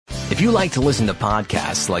If you like to listen to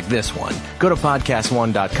podcasts like this one, go to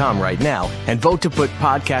podcastone.com right now and vote to put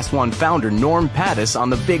Podcast One founder Norm Pattis on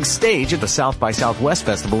the big stage at the South by Southwest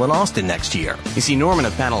Festival in Austin next year. You see, Norm and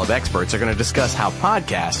a panel of experts are going to discuss how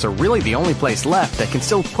podcasts are really the only place left that can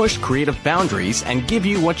still push creative boundaries and give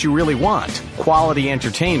you what you really want. Quality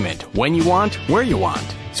entertainment, when you want, where you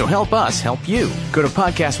want. So help us help you. Go to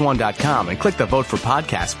podcastone.com and click the Vote for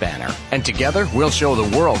Podcast banner. And together, we'll show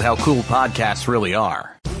the world how cool podcasts really are.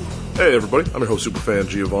 Hey everybody, I'm your host Superfan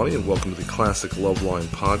Giovanni, and welcome to the Classic Loveline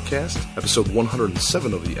Podcast, episode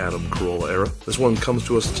 107 of the Adam Carolla era. This one comes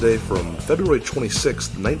to us today from February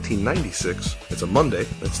 26th, 1996. It's a Monday.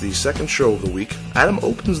 It's the second show of the week. Adam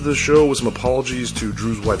opens the show with some apologies to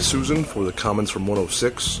Drew's wife Susan for the comments from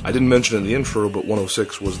 106. I didn't mention it in the intro, but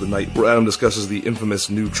 106 was the night where Adam discusses the infamous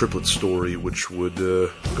new triplet story, which would go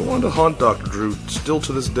on to haunt Dr. Drew still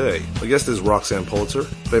to this day. The guest is Roxanne Pullitzer,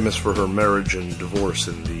 famous for her marriage and divorce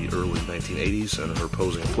in the early 1980s and her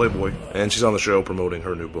posing in Playboy, and she's on the show promoting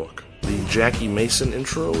her new book. The Jackie Mason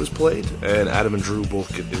intro is played, and Adam and Drew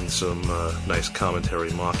both get in some nice commentary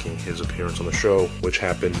mocking his appearance on the show, which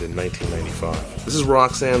happened in 1995. This is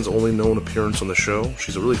Roxanne's only known appearance on the show.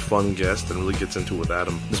 She's a really fun guest and really gets into it with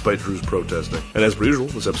Adam, despite Drew's protesting. And as per usual,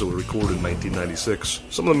 this episode was recorded in 1996.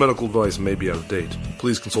 Some of the medical advice may be out of date.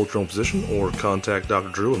 Please consult your own physician or contact Dr.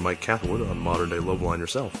 Drew and Mike Catherwood on Modern Day Loveline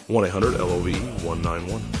yourself.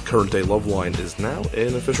 1-800-LOVE-191. Current Day Loveline is now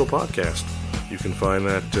an official podcast. You can find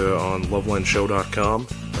that on lovelineshow.com,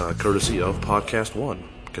 courtesy of Podcast One.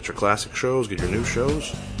 Get your classic shows, get your new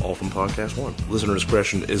shows, all from Podcast One. Listener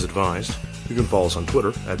discretion is advised. You can follow us on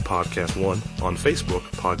Twitter at Podcast One, on Facebook,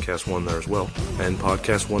 Podcast One there as well, and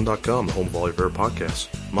podcastone.com, the home of all your favorite podcasts.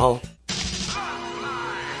 Mahalo.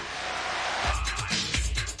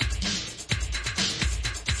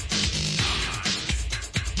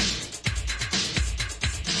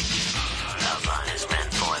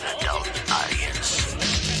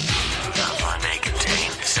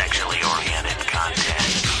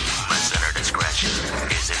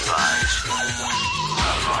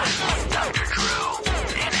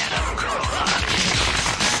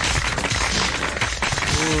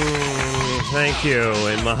 Thank you,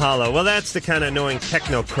 and mahalo. Well, that's the kind of annoying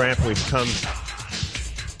techno crap we've come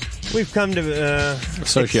to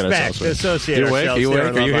associate ourselves with. Associate ourselves you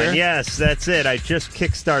awake? Are you here? Yes, that's it. I just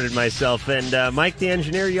kick-started myself. And Mike the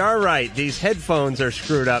engineer, you are right. These headphones are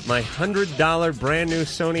screwed up. My $100 brand-new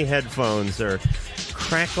Sony headphones are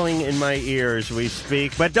crackling in my ears we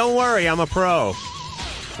speak. But don't worry, I'm a pro.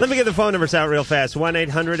 Let me get the phone numbers out real fast.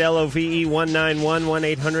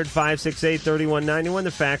 1-800-LOVE-191, 1-800-568-3191. The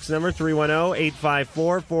fax number,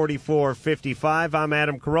 310-854-4455. I'm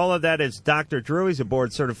Adam Carolla. That is Dr. Drew. He's a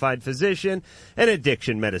board-certified physician and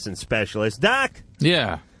addiction medicine specialist. Doc?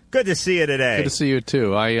 Yeah. Good to see you today. Good to see you,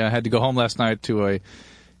 too. I had to go home last night to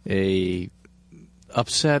a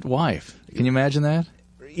upset wife. Can you imagine that?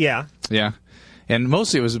 Yeah. Yeah. And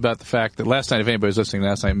mostly it was about the fact that last night, if anybody's listening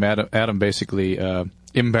last night, Adam basically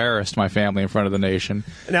embarrassed my family in front of the nation.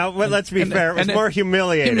 Now, let's be fair. It was more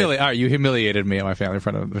humiliating. All right, you humiliated me and my family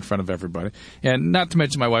in front of everybody. And not to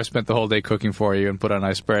mention my wife spent the whole day cooking for you and put on a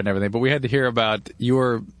nice spread and everything. But we had to hear about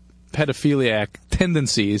your pedophiliac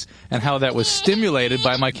tendencies and how that was stimulated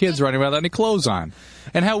by my kids running around without any clothes on.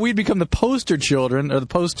 And how we'd become the poster children or the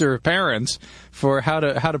poster parents for how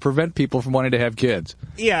to prevent people from wanting to have kids.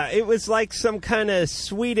 Yeah, it was like some kind of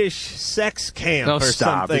Swedish sex camp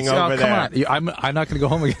something over there. Come on. I'm not going to go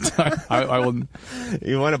home again. I will.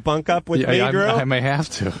 You want to bunk up with me, Drew? I may have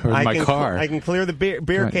to, or in my car. I can clear the beer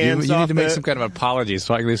cans You off need to make some kind of apology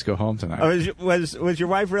so I can at least go home tonight. Was your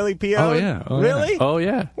wife really PO'd? Oh, yeah. Really? Yeah. Oh,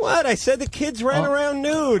 yeah. What? I said the kids ran around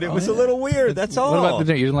nude. It was a little weird. That's all. What about the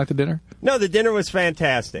dinner? You didn't like the dinner? No, the dinner was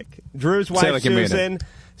fantastic. Drew's wife, Susan.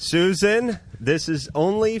 Susan, this is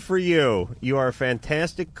only for you. You are a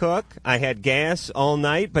fantastic cook. I had gas all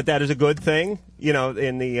night, but that is a good thing. You know,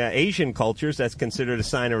 in the Asian cultures, that's considered a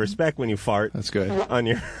sign of respect when you fart. That's good.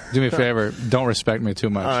 Do me a favor. Don't respect me too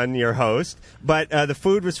much. On your host. But the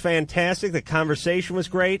food was fantastic. The conversation was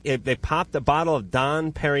great. They popped a bottle of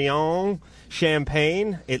Dom Perignon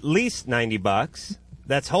champagne, at least $90.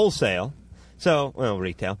 That's wholesale. So, well,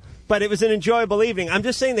 retail. But it was an enjoyable evening. I'm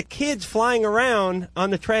just saying the kids flying around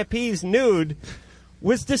on the trapeze nude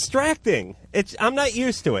was distracting. I'm not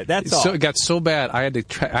used to it. That's all. So it got so bad, I had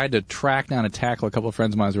to track down and tackle a couple of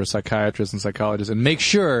friends of mine who were psychiatrists and psychologists and make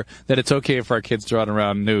sure that it's okay for our kids to run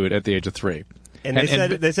around nude at the age of 3. And they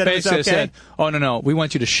said it was okay? Said, oh, no, we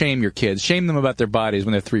want you to shame your kids. Shame them about their bodies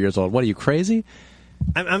when they're 3 years old. What, are you crazy?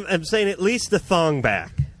 I'm saying at least the thong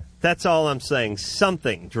back. That's all I'm saying.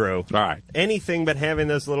 Something, Drew. All right. Anything but having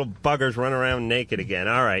those little buggers run around naked again.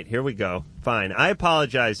 All right, here we go. Fine. I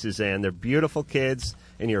apologize, Suzanne. They're beautiful kids,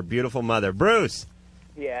 and you're a beautiful mother. Bruce.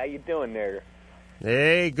 Yeah, how you doing there?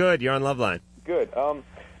 Hey, good. You're on Loveline. Good.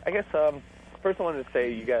 I guess first I wanted to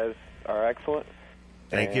say you guys are excellent.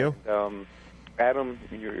 Thank you. Adam,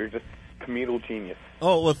 you're just comedial genius.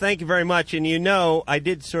 Oh, well, thank you very much. And I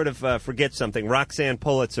did sort of forget something. Roxanne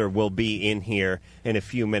Pullitzer will be in here in a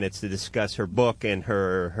few minutes to discuss her book and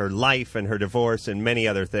her life and her divorce and many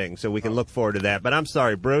other things. So we can look forward to that. But I'm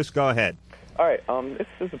sorry, Bruce, go ahead. All right, this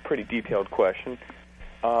is a pretty detailed question.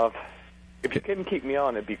 If you can keep me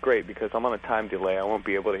on, it'd be great, because I'm on a time delay. I won't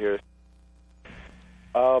be able to hear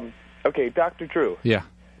this. Okay, Dr. Drew. Yeah.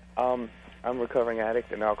 I'm a recovering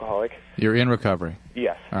addict and alcoholic. You're in recovery?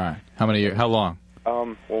 Yes. All right. How many years? How long?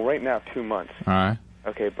 Well, right now, 2 months. All right.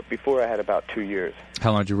 Okay, but before I had about 2 years.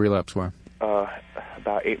 How long did you relapse for?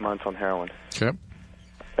 About 8 months on heroin. Yep.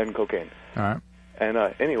 And cocaine. All right. And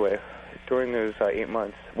anyway, during those 8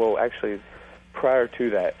 months, well, actually, prior to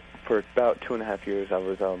that, for about 2.5 years, I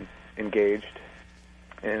was engaged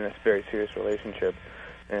in a very serious relationship,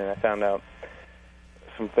 and I found out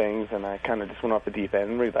some things, and I kind of just went off the deep end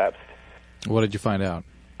and relapsed. What did you find out?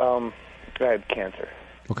 I had cancer.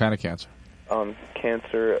 What kind of cancer?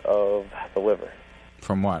 Cancer of the liver.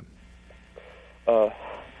 From what?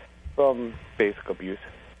 From basic abuse.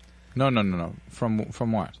 No. From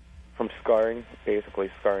what? From scarring, basically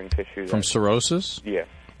scarring tissue. From cirrhosis? Yeah.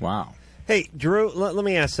 Wow. Hey, Drew, let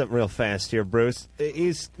me ask something real fast here, Bruce.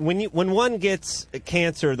 When one gets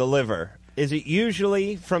cancer of the liver, is it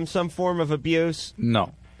usually from some form of abuse?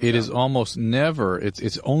 No. It is almost never.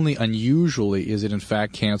 It's only unusually is it in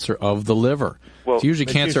fact cancer of the liver. Well, it's usually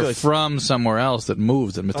cancer from somewhere else that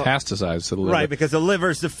moves and metastasizes to the liver. Right, because the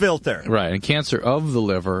liver's the filter. Right, and cancer of the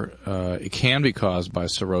liver it can be caused by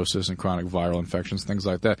cirrhosis and chronic viral infections, things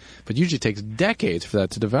like that. But usually it takes decades for that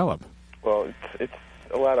to develop. Well, it's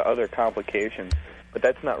a lot of other complications, but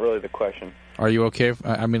that's not really the question. Are you okay?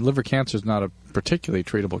 I mean, liver cancer is not a particularly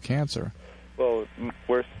treatable cancer. Well,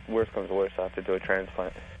 worse comes to worse, I have to do a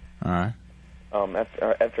transplant. All right.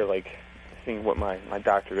 After like seeing what my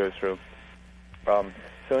doctor goes through.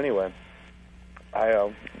 So anyway,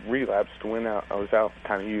 I relapsed. I was out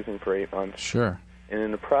kind of using for 8 months. Sure. And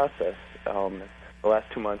in the process, the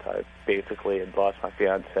last 2 months, I basically had lost my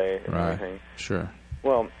fiance and everything. Sure.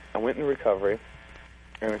 Well, I went into recovery,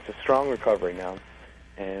 and it's a strong recovery now.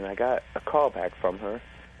 And I got a call back from her,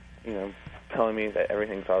 telling me that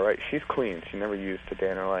everything's all right. She's clean. She never used a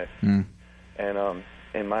day in her life. Mm.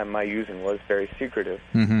 And my using was very secretive.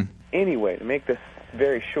 Mm-hmm. Anyway, to make this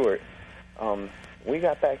very short, we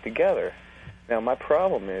got back together. Now, my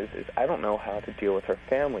problem is I don't know how to deal with her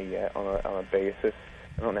family yet on a basis.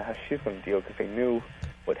 I don't know how she's going to deal, because they knew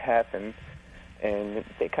what happened, and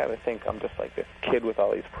they kind of think I'm just like this kid with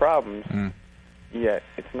all these problems. Mm. Yet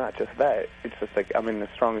it's not just that. It's just like I'm in the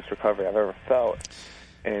strongest recovery I've ever felt,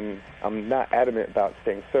 and I'm not adamant about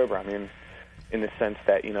staying sober. I mean, in the sense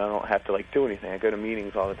that, I don't have to, do anything. I go to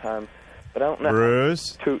meetings all the time, but I don't know.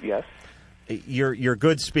 Bruce? Yes? You're a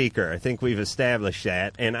good speaker. I think we've established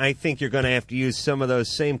that, and I think you're going to have to use some of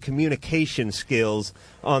those same communication skills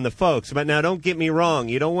on the folks. But now, don't get me wrong.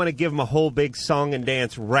 You don't want to give them a whole big song and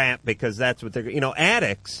dance rap, because that's what they're,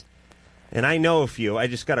 addicts. And I know a few. I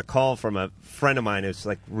just got a call from a friend of mine who's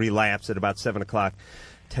relapsed at about 7 o'clock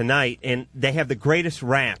tonight, and they have the greatest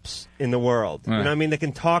raps in the world. Right. You know what I mean? They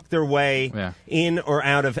can talk their way in or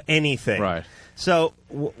out of anything. Right. So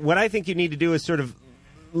what I think you need to do is sort of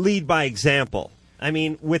lead by example. I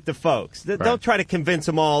mean, with the folks. Don't try to convince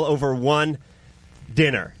them all over one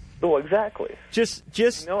dinner. Oh, exactly. Just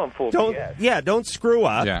I'm full of don't, BS. Yeah, don't screw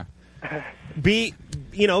up. Yeah.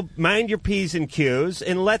 Mind your P's and Q's,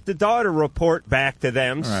 and let the daughter report back to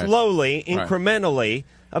them slowly, incrementally,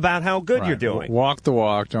 about how good you're doing. Walk the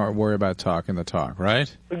walk, don't worry about talking the talk,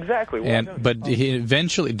 right? Exactly. But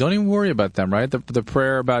eventually, don't even worry about them, right? The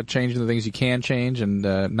prayer about changing the things you can change, and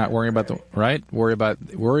not worrying about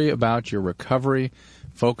worry about your recovery.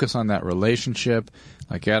 Focus on that relationship.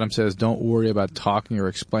 Like Adam says, don't worry about talking or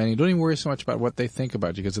explaining. Don't even worry so much about what they think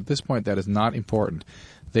about you, because at this point, that is not important.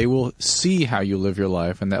 They will see how you live your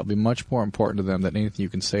life, and that will be much more important to them than anything you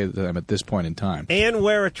can say to them at this point in time. And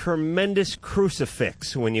wear a tremendous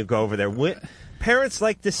crucifix when you go over there. Parents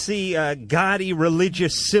like to see gaudy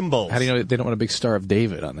religious symbols. How do you know they don't want a big Star of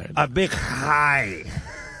David on there? A big high.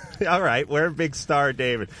 All right, wear a big Star of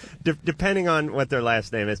David, depending on what their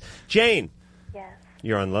last name is. Jane. Yes.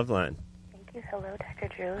 You're on Loveline. Thank you. Hello, Dr.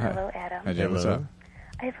 Drew. Hello, Adam. Hi, Jane. What's up?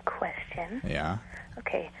 I have a question. Yeah.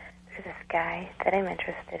 Okay. There's this guy that I'm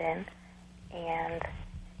interested in, and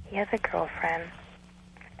he has a girlfriend,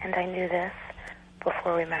 and I knew this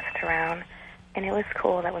before we messed around, and it was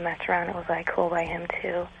cool that we messed around. It was, like, cool by him,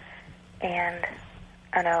 too. And,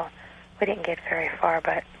 I know, we didn't get very far,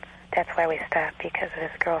 but that's why we stopped, because of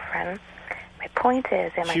his girlfriend. My point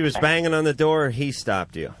is... She was banging on the door, or he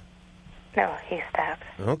stopped you? No, he stopped.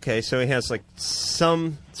 Okay, so he has, like,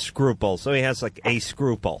 some scruple. So he has, like, a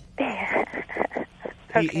scruple.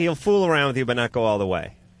 Okay. He'll fool around with you, but not go all the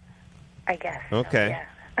way. I guess. Okay.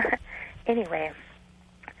 So, yeah. Anyway,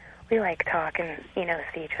 we, like, talk and,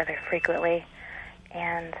 see each other frequently.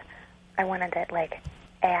 And I wanted to, like,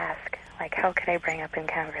 ask, like, how could I bring up in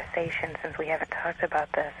conversation, since we haven't talked about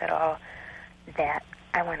this at all, that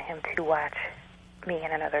I want him to watch me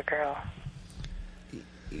and another girl.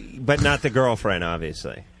 But not the girlfriend,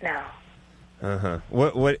 obviously. No. Uh-huh.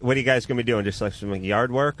 What are you guys going to be doing? Just like some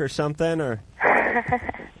yard work or something? Or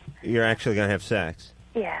you're actually going to have sex?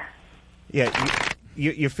 Yeah. Yeah,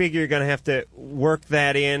 you figure you're going to have to work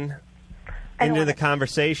that into the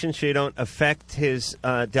conversation so you don't affect his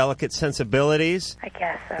delicate sensibilities? I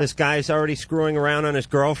guess so. This guy's already screwing around on his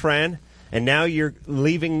girlfriend, and now you're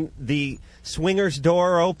leaving the swinger's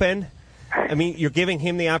door open. I mean, you're giving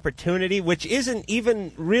him the opportunity, which isn't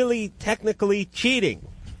even really technically cheating,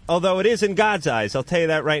 although it is in God's eyes, I'll tell you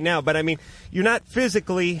that right now. But, I mean, you're not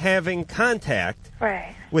physically having contact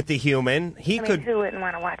with the human. Who wouldn't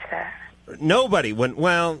want to watch that? Nobody wouldn't.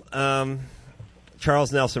 Well,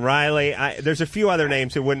 Charles Nelson Riley. There's a few other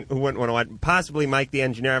names who wouldn't want to watch. Possibly Mike the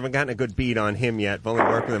engineer. I haven't gotten a good beat on him yet. I've only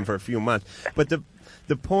worked with him for a few months. But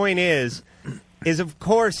the point is of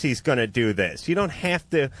course he's going to do this. You don't have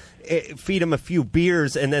to feed him a few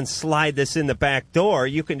beers and then slide this in the back door.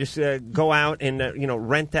 You can just go out and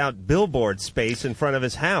rent out billboard space in front of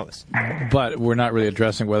his house. But we're not really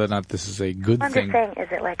addressing whether or not this is a good I'm thing. just saying,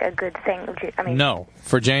 is it like a good thing? No.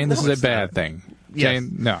 For Jane, this is a bad thing. Yes.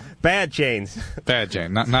 Jane, no. Bad Jane's. Bad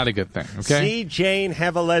Jane. Not a good thing, okay? See Jane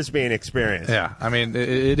have a lesbian experience. Yeah. I mean,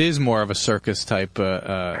 it is more of a circus type,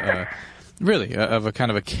 really, of a kind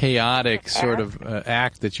of a chaotic sort of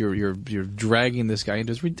act that you're dragging this guy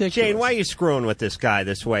into. It's ridiculous. Jane, why are you screwing with this guy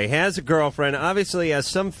this way? He has a girlfriend, obviously has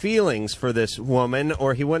some feelings for this woman,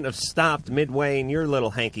 or he wouldn't have stopped midway in your little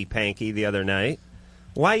hanky-panky the other night.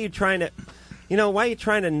 Why are you trying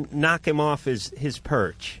to knock him off his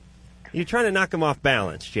perch? You're trying to knock him off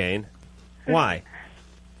balance, Jane. Why?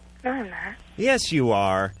 No, I'm not. Yes, you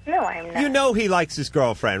are. No, I'm not. You know he likes his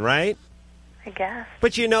girlfriend, right? I guess.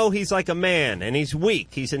 But you know he's like a man, and he's weak.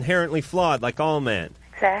 He's inherently flawed, like all men.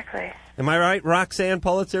 Exactly. Am I right? Roxanne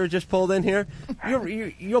Pullitzer just pulled in here.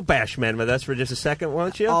 You'll bash men with us for just a second,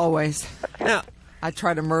 won't you? Always. Now, I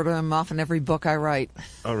try to murder him off in every book I write.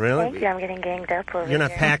 Oh, really? Thank you. I'm getting ganged up over You're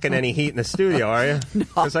not here. packing any heat in the studio, are you? No.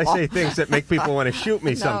 Because I say things that make people want to shoot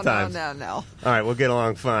me sometimes. No. All right, we'll get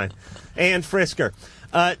along fine. Ann Frisker.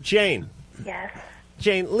 Jane. Yes.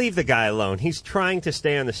 Jane, leave the guy alone. He's trying to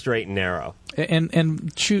stay on the straight and narrow.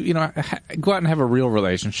 And choose, go out and have a real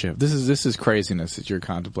relationship. This is craziness that you're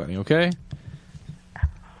contemplating, okay?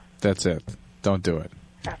 That's it. Don't do it.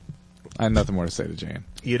 I have nothing more to say to Jane.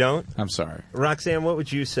 You don't? I'm sorry. Roxanne, what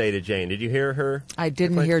would you say to Jane? Did you hear her? I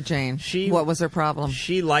didn't hear Jane. What was her problem?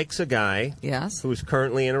 She likes a guy who's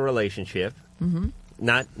currently in a relationship. Mm-hmm.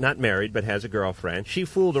 Not married, but has a girlfriend. She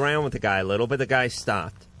fooled around with the guy a little, but the guy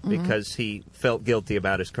stopped because he felt guilty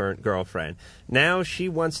about his current girlfriend. Now she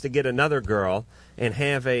wants to get another girl and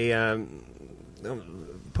have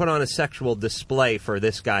put on a sexual display for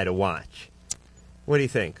this guy to watch. What do you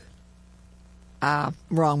think?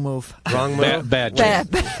 Wrong move. Wrong move? Bad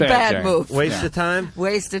move. Waste of time?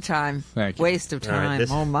 Waste of time. Thank you. Waste of time. Right,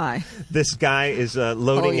 oh, my. This guy is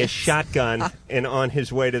loading his shotgun and on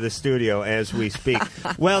his way to the studio as we speak.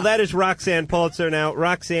 Well, that is Roxanne Pullitzer. Now,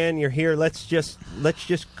 Roxanne, you're here. Let's just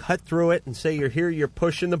cut through it and say you're here. You're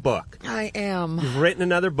pushing the book. I am. You've written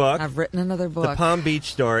another book. I've written another book. The Palm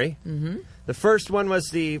Beach story. Mm-hmm. The first one was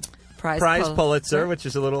the Prize Pulitzer, which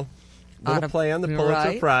is a little play on the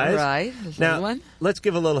Pulitzer Prize. Right. Now, let's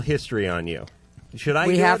give a little history on you. Should I?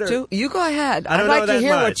 We do have it, to. You go ahead. I don't I'd know like to that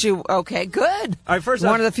hear much. what you. Okay, good. All right, first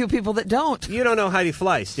one off, of the few people that don't. You don't know Heidi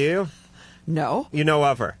Fleiss, do you? No. You know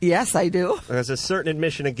of her? Yes, I do. There's a certain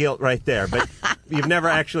admission of guilt right there, but you've never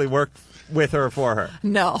actually worked with her or for her.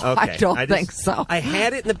 No, okay. I don't think so. I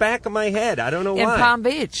had it in the back of my head. I don't know in why. In Palm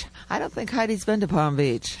Beach. I don't think Heidi's been to Palm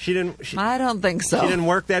Beach. She didn't. I don't think so. She didn't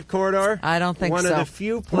work that corridor? I don't think so. One of the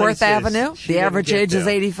few places. Worth Avenue? The average age is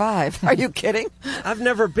 85. Are you kidding? I've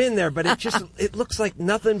never been there, but it looks like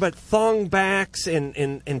nothing but thongbacks and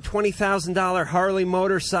 $20,000 Harley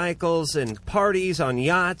motorcycles and parties on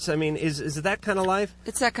yachts. I mean, is it that kind of life?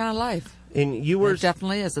 It's that kind of life. And you were It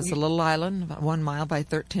definitely is. It's a little island, about 1 mile by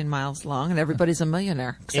 13 miles long, and everybody's a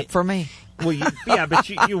millionaire, except for me. well, but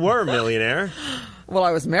you were a millionaire. Well,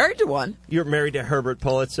 I was married to one. You were married to Herbert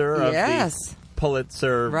Pulitzer of Yes. the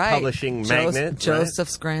Pulitzer publishing magnate.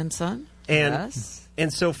 Joseph's grandson. And, yes.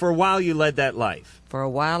 And so for a while you led that life. For a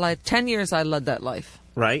while, 10 years I led that life.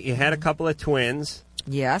 Right. You had a couple of twins.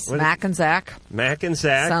 Yes, Mac and Zach. Mac and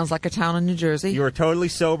Zach. Sounds like a town in New Jersey. You were totally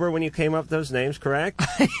sober when you came up with those names, correct?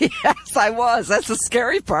 Yes, I was. That's the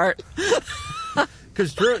scary part.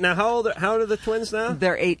 Because Drew, now how old are the twins now?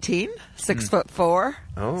 They're 18, 6'4",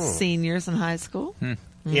 Oh. seniors in high school.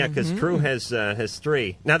 Yeah, because Drew has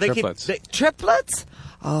 3. Now they Triplets. Triplets?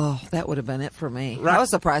 Oh, that would have been it for me. I was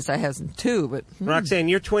surprised I had 2, but... Roxanne,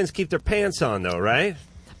 your twins keep their pants on, though, right?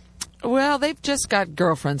 Well, they've just got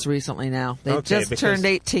girlfriends recently now. They've just turned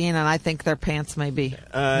 18, and I think their pants may be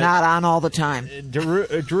not on all the time.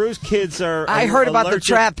 Drew's kids are. I heard about the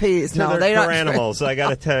trapeze. No, they don't. Animals. I got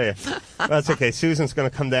to tell you, that's okay. Susan's going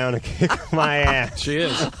to come down and kick my ass. She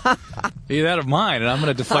is. Either that or mine, and I'm going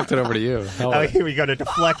to deflect it over to you. We're going to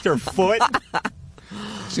deflect her foot.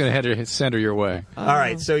 She's going to send her your way. All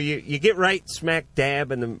right, so you get right smack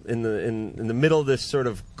dab in the middle of this sort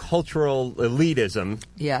of cultural elitism.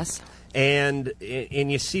 Yes. And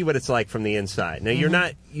you see what it's like from the inside. Now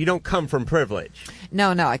you don't come from privilege.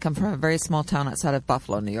 No, I come from a very small town outside of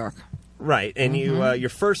Buffalo, New York. Right, and your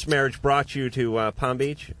first marriage brought you to Palm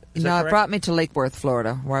Beach. Is that correct? It brought me to Lake Worth,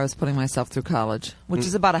 Florida, where I was putting myself through college, which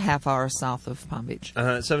is about a half hour south of Palm Beach.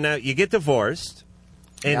 So now you get divorced,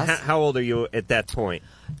 and Yes. how old are you at that point?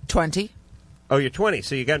 20. Oh, you're 20,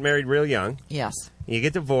 so you got married real young. Yes. You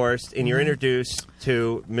get divorced, and you're introduced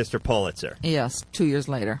to Mr. Pulitzer. Yes, 2 years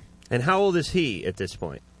later. And how old is he at this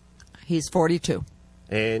point? He's 42.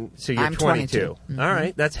 And so you're I'm 22. All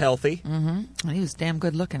right, that's healthy. Mm-hmm. He was damn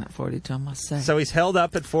good looking at 42, I must say. So he's held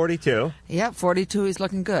up at 42. Yeah, 42, he's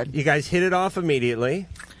looking good. You guys hit it off immediately.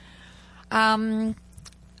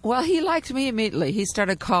 Well, he liked me immediately. He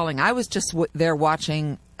started calling. I was just there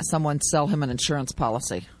watching someone sell him an insurance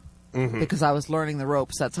policy because I was learning the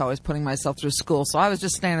ropes. That's how I was putting myself through school. So I was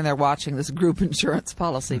just standing there watching this group insurance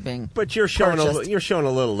policy being But you're showing purchased. a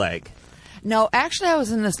little leg. No, actually, I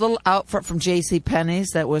was in this little outfit from J.C. Penney's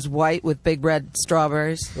that was white with big red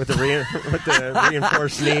strawberries. With the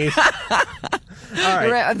reinforced knees. All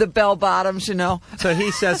right. The bell bottoms, you know. So he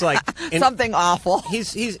says like something awful.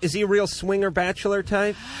 Is he a real swinger bachelor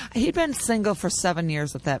type? He'd been single for 7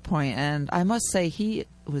 years at that point, and I must say he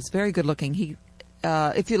was very good looking. He,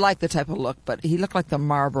 if you like the type of look, but he looked like the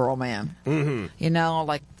Marlboro Man. Mm-hmm. You know,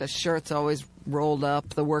 like the shirts always rolled up,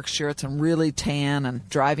 the work shirts, and really tan, and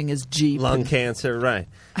driving his Jeep. Lung cancer, right?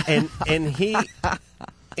 And he.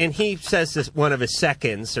 And he says this, one of his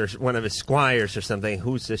seconds or one of his squires or something,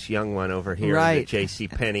 who's this young one over here in the J.C.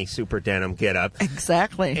 Penney super denim getup?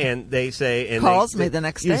 Exactly. And they say... and calls me the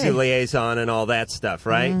next day. Use the liaison and all that stuff,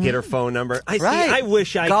 right? Get her phone number. I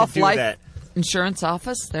wish I Golf could do Life that. Insurance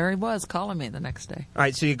office, there he was calling me the next day. All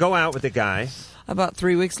right, so you go out with the guy. About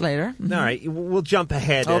 3 weeks later. All right, we'll jump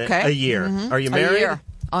ahead Okay. a year. Are you married? A year.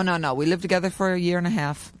 Oh, no. We lived together for a year and a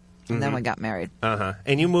half. And then we got married.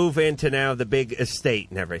 And you move into now the big estate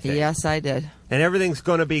and everything. Yes, I did. And everything's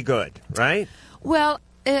going to be good, right? Well,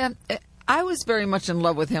 I was very much in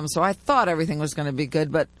love with him, so I thought everything was going to be good.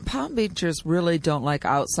 But Palm Beachers really don't like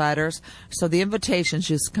outsiders. So the invitations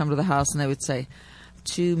used to come to the house, and they would say,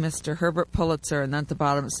 to Mr. Herbert Pulitzer, and then at the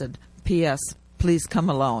bottom it said, P.S., please come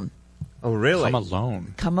alone. Oh, really? Come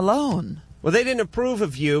alone. Come alone. Well, they didn't approve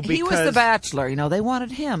of you because... He was the bachelor, you know. They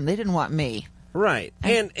wanted him. They didn't want me. Right.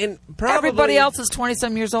 And probably... Everybody else is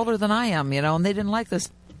 20-some years older than I am, you know, and they didn't like this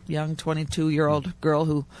young 22-year-old girl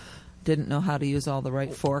who didn't know how to use all the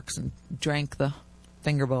right forks and drank the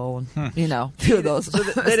finger bowl and, you know, a few of those. So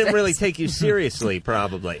they didn't really take you seriously,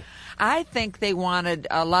 probably. I think a lot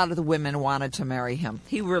of the women wanted to marry him.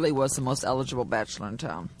 He really was the most eligible bachelor in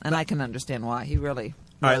town, and I can understand why. He really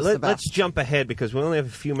All right, was the best. let's jump ahead because we only have a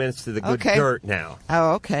few minutes to the good dirt now.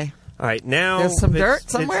 Oh, okay. All right, now there's some dirt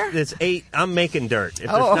somewhere. It's 8. I'm making dirt. If there's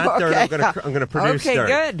not dirt, I'm going to produce dirt.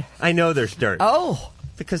 Okay, good. I know there's dirt. Oh,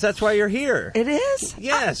 because that's why you're here. It is?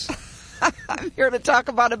 Yes. I'm here to talk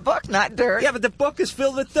about a book, not dirt. Yeah, but the book is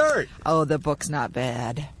filled with dirt. Oh, the book's not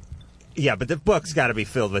bad. Yeah, but the book's got to be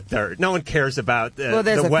filled with dirt. No one cares about the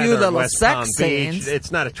there's weather a few little in West sex Palm scenes. Beach.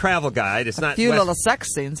 It's not a travel guide. It's not a few little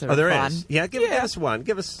sex scenes are there fun. is. Yeah, give us one.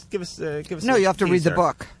 Give us. No, you have to read the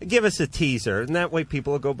book. Give us a teaser, and that way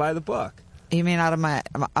people will go buy the book. You mean out of my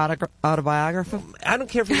autobiography? I don't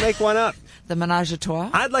care if you make one up. The Menage a Trois?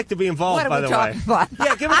 I'd like to be involved, by the way. What are we talking about?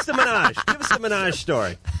 Yeah, give us the Menage. Give us the Menage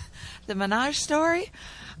story. The Menage story?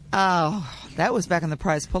 Oh, that was back in the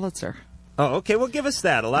Prize Pulitzer. Oh, okay. Well, give us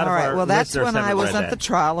that. A lot All of right. our Well, that's listeners when I haven't was read at that. the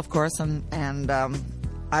trial, of course, and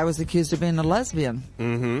I was accused of being a lesbian.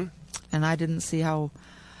 Mm-hmm. And I didn't see how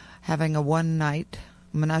having a one-night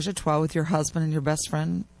menage a trois with your husband and your best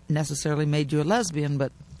friend necessarily made you a lesbian,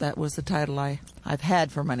 but that was the title I've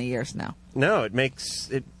had for many years now. No, it makes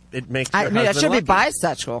your I mean, I husband should be lucky.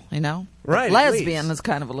 bisexual, you know. Right, But at lesbian least. is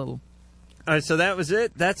kind of a little. All right, so that was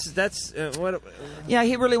it. That's what. Yeah,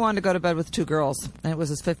 he really wanted to go to bed with two girls, and it was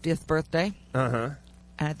his 50th birthday. Uh-huh.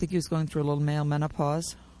 And I think he was going through a little male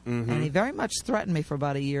menopause. Mm-hmm. And he very much threatened me for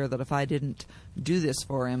about a year that if I didn't do this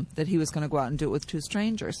for him, that he was going to go out and do it with two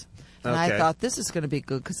strangers. And I Okay. thought, this is going to be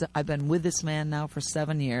good because I've been with this man now for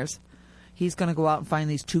 7 years. He's going to go out and find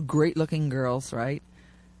these two great-looking girls, right?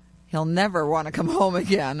 He'll never want to come home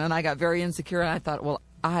again. And I got very insecure, and I thought, well,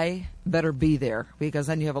 I better be there because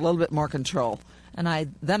then you have a little bit more control. And I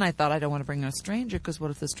thought, I don't want to bring in a stranger because what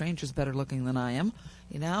if the stranger's better looking than I am?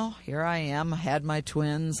 You know, here I am, had my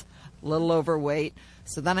twins, a little overweight.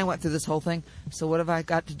 So then I went through this whole thing. So what have I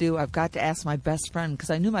got to do? I've got to ask my best friend because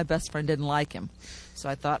I knew my best friend didn't like him. So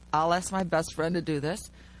I thought, I'll ask my best friend to do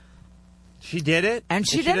this. She did it? And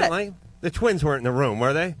she did didn't it. Like, the twins weren't in the room,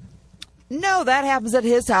 were they? No, that happens at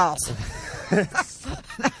his house.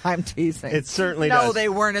 I'm teasing. It certainly no, does. they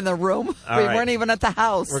weren't in the room. All we right. weren't even at the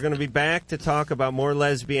house. We're going to be back to talk about more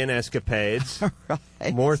lesbian escapades,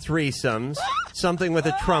 Right. more threesomes, something with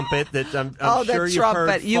a trumpet that I'm oh, sure the you've heard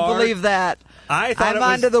trumpet. You far- believe that. I thought I'm it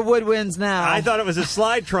was, onto the woodwinds now. I thought it was a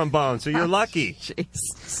slide trombone, so you're lucky.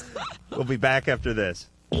 Jesus. We'll be back after this.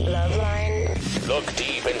 Loveline. Look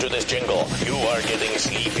deep into this jingle. You are getting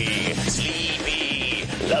sleepy. Sleepy.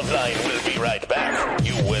 Loveline will be right back.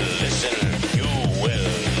 You will listen. You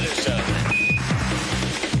will listen.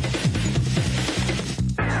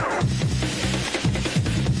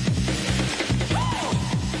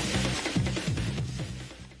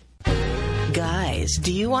 Guys,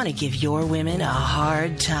 do you want to give your women a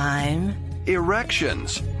hard time?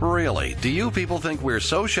 Erections. Really? Do you people think we're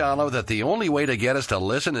so shallow that the only way to get us to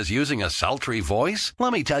listen is using a sultry voice?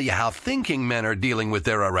 Let me tell you how thinking men are dealing with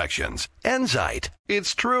their erections. Enzyte.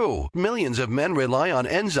 It's true. Millions of men rely on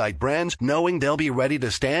Enzyte brands knowing they'll be ready to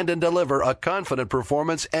stand and deliver a confident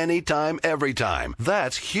performance anytime, every time.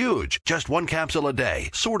 That's huge. Just one capsule a day,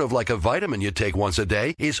 sort of like a vitamin you take once a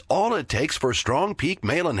day, is all it takes for strong peak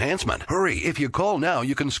male enhancement. Hurry, if you call now,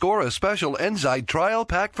 you can score a special Enzyte trial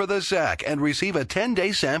pack for the sack and receive a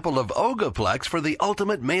 10-day sample of Ogaplex for the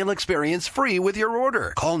ultimate male experience free with your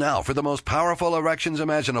order. Call now for the most powerful erections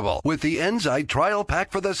imaginable with the Enzyte trial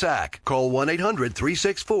pack for the sack. Call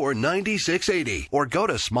 1-800-364-9680 or go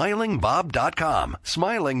to smilingbob.com.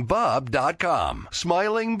 Smilingbob.com.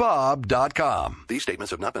 Smilingbob.com. These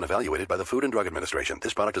statements have not been evaluated by the Food and Drug Administration.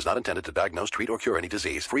 This product is not intended to diagnose, treat, or cure any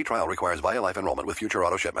disease. Free trial requires BioLife enrollment with future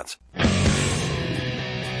auto shipments.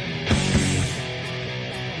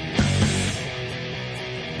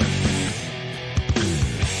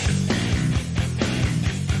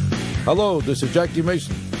 Hello, this is Jackie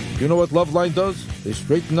Mason. You know what Loveline does? They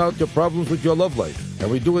straighten out your problems with your love life, and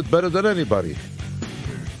we do it better than anybody.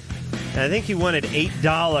 And I think he wanted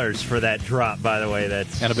 $8 for that drop, by the way.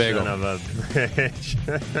 That's And a bagel. Son of a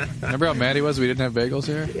bitch. Remember how mad he was we didn't have bagels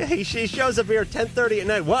here? Yeah, he shows up here at 10:30 at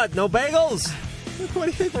night. What? No bagels? What do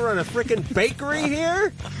you think? We're on a freaking bakery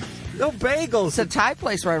here? No bagels. It's a Thai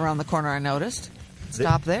place right around the corner, I noticed.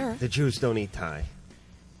 Stop there. The Jews don't eat Thai.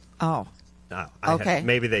 Oh. No, Okay.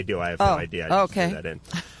 maybe they do. I have no idea. I just okay. threw that in.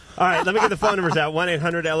 All right, let me get the phone numbers out.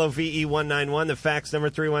 1-800-LOVE-191. The fax number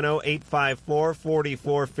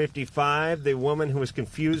 310-854-4455. The woman who was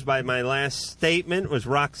confused by my last statement was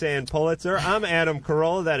Roxanne Pullitzer. I'm Adam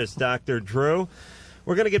Carolla. That is Dr. Drew.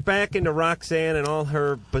 We're going to get back into Roxanne and all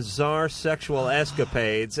her bizarre sexual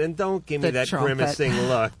escapades. And don't give me The that trumpet. grimacing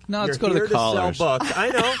look. No, let's You're go to the here callers. sell books. I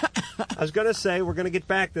know. I was going to say we're going to get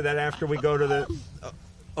back to that after we go to the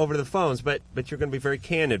over to the phones, but you're going to be very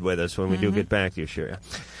candid with us when we do get back to you, sure.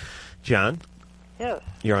 John, Yes.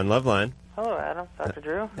 you're on Loveline. Hello, Adam. Dr.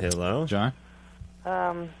 Drew. Hello. John?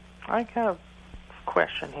 I kind of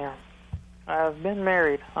question here. I've been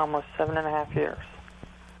married almost 7.5 years.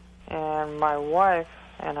 And my wife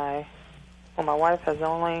and I, well, my wife has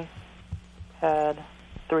only had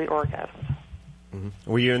 3 orgasms.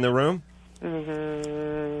 Were you in the room?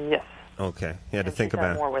 Yes. Okay. You had to And think she's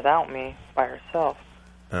had about more without me by herself.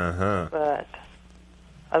 Uh-huh. But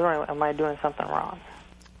I was wondering, am I doing something wrong?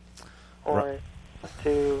 Or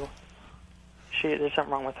there's something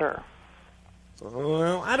wrong with her?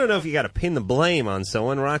 Well, I don't know if you got to pin the blame on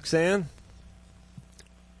someone, Roxanne.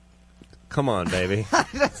 Come on, baby.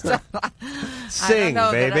 Sing, I don't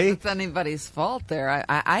know baby. that it's anybody's fault there.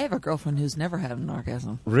 I have a girlfriend who's never had an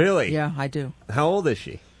orgasm. Really? Yeah, I do. How old is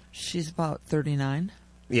she? She's about 39.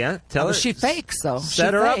 Yeah, tell her. She fakes, though.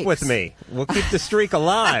 Set her up with me. We'll keep the streak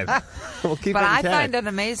alive. We'll keep But it I intact. find it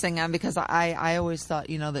amazing because I always thought,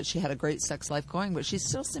 that she had a great sex life going, but she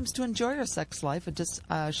still seems to enjoy her sex life. It just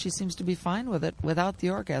she seems to be fine with it without the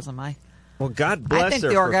orgasm. Well, God bless her. I think the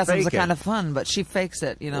for orgasms are faking. kind of fun, but she fakes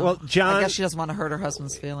it. Well, John, I guess she doesn't want to hurt her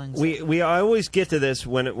husband's feelings. We always get to this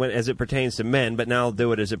when as it pertains to men, but now I'll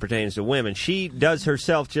do it as it pertains to women. She does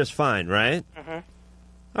herself just fine, right? Mm-hmm.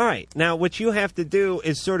 All right. Now, what you have to do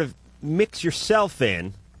is sort of mix yourself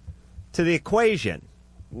in to the equation.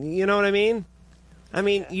 You know what I mean? I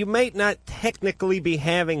mean, you may not technically be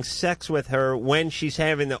having sex with her when she's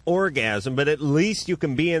having the orgasm, but at least you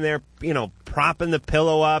can be in there, propping the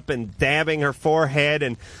pillow up and dabbing her forehead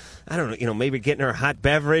and, I don't know, maybe getting her a hot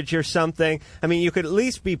beverage or something. I mean, you could at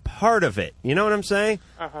least be part of it. You know what I'm saying?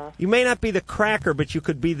 Uh-huh. You may not be the cracker, but you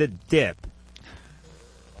could be the dip.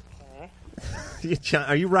 Okay. John,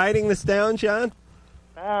 are you writing this down, John?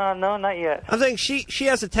 No, not yet. I'm saying she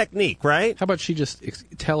has a technique, right? How about she just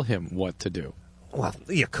tell him what to do? Well,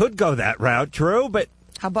 you could go that route, Drew, but...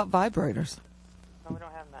 How about vibrators? No, we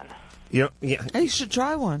don't have none. Yeah, Hey, you should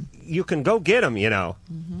try one. you can go get them,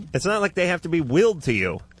 Mm-hmm. It's not like they have to be willed to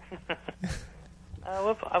you.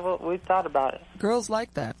 We thought about it. Girls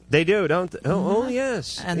like that. They do, don't they? Oh,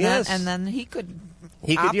 yes. And yes. then he could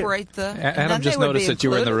He could operate the... and then Adam just they would noticed be that you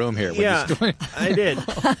were in the included. room here. When Yeah, he's doing I did.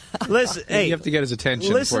 Listen, hey, you have to get his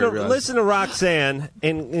attention. listen before he realizes. listen to Roxanne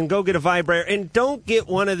and go get a vibrator. And don't get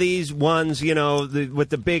one of these ones, with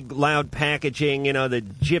the big loud packaging, the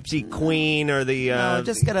Gypsy Queen or the... No,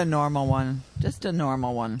 just get a normal one. Just a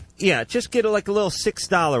normal one. Yeah, just get a little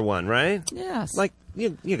 $6 one, right? Yes. Like,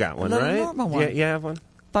 you got one, A little right? normal one. Yeah, you have one?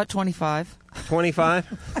 About 25.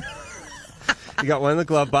 25? You got one in the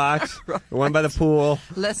glove box, one by the pool.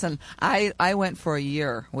 Listen, I went for a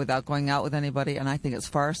year without going out with anybody, and I think it's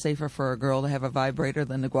far safer for a girl to have a vibrator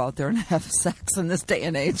than to go out there and have sex in this day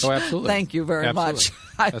and age. Oh, absolutely. Thank you very Absolutely.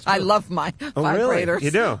 much. I love my vibrators. Really?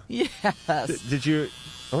 You do? Yes. Did you...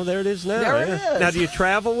 Oh, there it is now. There it yeah. is. Now, do you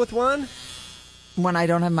travel with one? When I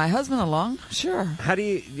don't have my husband along, sure. How do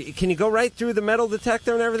you... Can you go right through the metal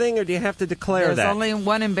detector and everything, or do you have to declare There's that? only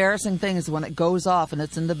one embarrassing thing is when it goes off and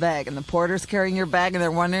it's in the bag, and the porter's carrying your bag, and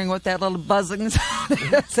they're wondering what that little buzzing is.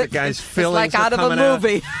 The guy's fillings It's like out are of a coming out.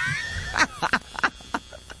 movie.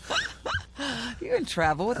 You can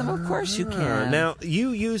travel with them, of course you can. Now, you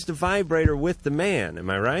used a vibrator with the man, am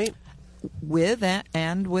I right? With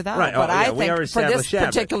and without. Right. But Oh, yeah, I we already think for this established that, but-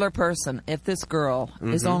 particular person, if this girl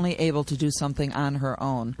is only able to do something on her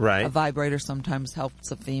own, Right. a vibrator sometimes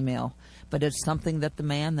helps a female. But it's something that the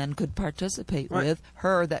man then could participate Right. with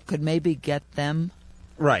her that could maybe get them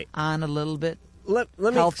Right. on a little bit Let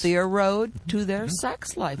me... healthier road to their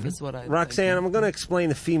sex life is what I Roxanne, I'm going to explain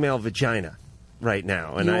the female vagina right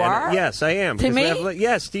now. And You are? Yes, I am. To because we me? have-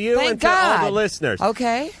 yes, to you Thank and to all God. the listeners.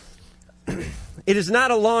 Okay. It is not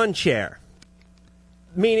a lawn chair,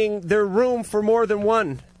 meaning there's room for more than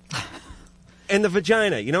one in the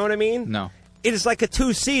vagina. You know what I mean? No. It is like a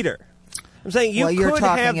two-seater. I'm saying you Well, you're could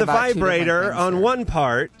talking have the about two different vibrator things on here. one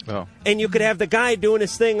part, Oh. and you could have the guy doing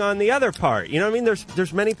his thing on the other part. You know what I mean?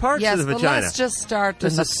 There's many parts Yes, of the but vagina. let's just start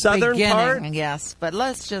This in the is southern beginning. part? Yes, but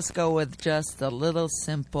let's just go with just a little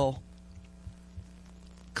simple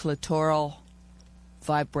clitoral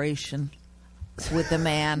vibration with the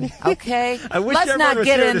man. Okay, I wish let's everyone not was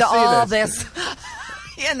get here to into see all this. this.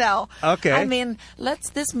 You know. Okay. I mean,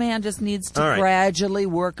 this man just needs to All right. gradually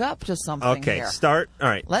work up to something. Okay, here. start. All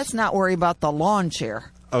right. Let's not worry about the lawn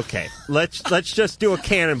chair. Okay, let's just do a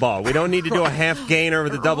cannonball. We don't need to do a half gainer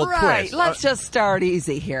with a double right. twist. Let's just start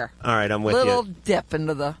easy here. All right, I'm with Little you. dip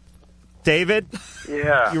into the. David,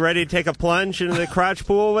 Yeah. you ready to take a plunge into the crotch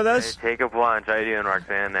pool with us? Take a plunge. How you doing,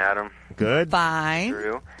 Roxanne, Adam, Good. Fine.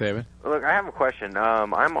 Drew? David? Look, I have a question.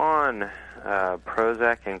 I'm on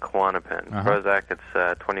Prozac and Klonopin. Uh-huh. Prozac,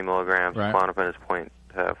 it's 20 milligrams. Right. Klonopin is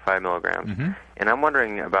 0.5 milligrams. Mhm. And I'm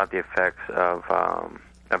wondering about the effects of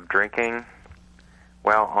drinking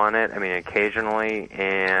while on it. I mean, occasionally,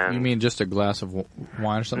 and You mean just a glass of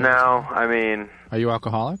wine or something? no, I mean, Are you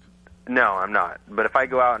alcoholic? no, I'm not. But if I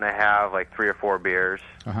go out and I have like 3 or 4 beers,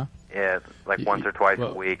 Uh-huh. once or twice well-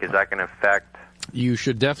 a week, is that going to affect? You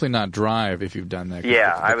should definitely not drive if you've done that. 'cause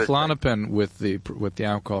Yeah, the I was- Klonopin with the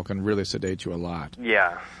alcohol can really sedate you a lot.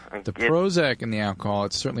 Yeah. The Prozac and the alcohol,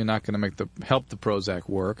 it's certainly not going to help the Prozac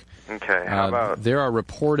work. Okay. How about? There are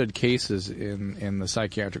reported cases in the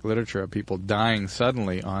psychiatric literature of people dying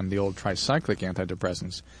suddenly on the old tricyclic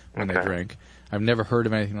antidepressants when they Okay. drink. I've never heard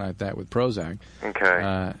of anything like that with Prozac.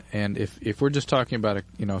 Okay. And if we're just talking about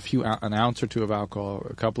an ounce or two of alcohol,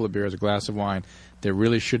 a couple of beers, a glass of wine, there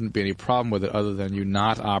really shouldn't be any problem with it other than you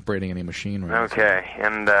not operating any machinery. Okay.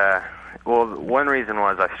 And well, one reason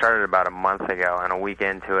was I started about a month ago, and a week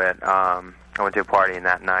into it, I went to a party, and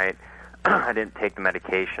that night I didn't take the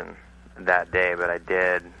medication that day, but I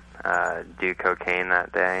did do cocaine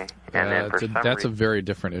that day. And then that's a very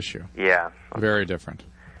different issue. Yeah. Very different.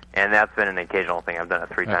 And that's been an occasional thing. I've done it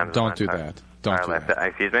 3 times. Don't do that. Don't do that.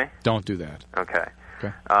 Excuse me? Don't do that. Okay.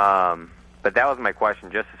 Okay. But that was my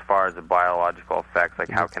question, just as far as the biological effects, like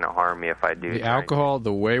how can it harm me if I do? The alcohol,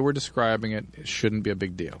 the way we're describing it, it shouldn't be a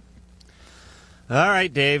big deal. All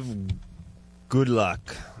right, Dave. Good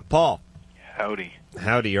luck. Paul. Howdy.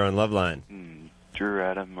 Howdy, you're on Loveline. Drew,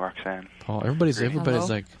 Adam, Roxanne. Paul, everybody's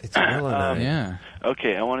like... It's Loveline. Yeah.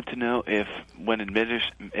 Okay, I wanted to know if, when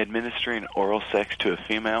administering oral sex to a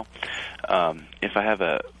female, if I have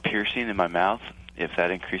a piercing in my mouth, if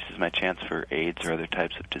that increases my chance for AIDS or other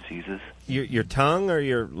types of diseases. Your tongue or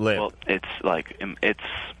your lip? Well, it's like, it's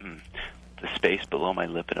the space below my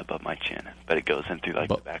lip and above my chin, but it goes in through like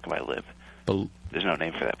the back of my lip. There's no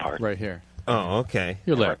name for that part. Right here. Oh, okay.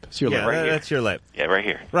 Your lip. It's your lip. Right here. That's your lip. Yeah, right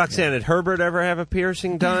here. Roxanne, did Herbert ever have a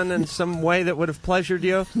piercing done in some way that would have pleasured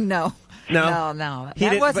you? No. No? No. He That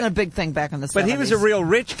didn't- wasn't but- a big thing back in the 70s. But he was a real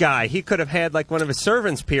rich guy. He could have had like one of his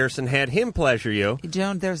servants pierce and had him pleasure you.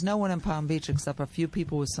 Joan, there's no one in Palm Beach except a few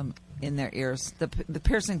people with some in their ears. The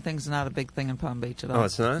piercing thing's not a big thing in Palm Beach at all. Oh,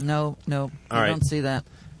 it's not? No. All I right. don't see that.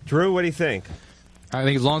 Drew, what do you think? I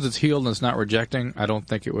think as long as it's healed and it's not rejecting, I don't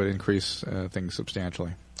think it would increase things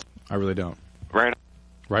substantially. I really don't. Right.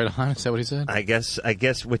 Right on? Is that what he said? I guess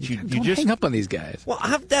what you Don't just hang up on these guys. Well,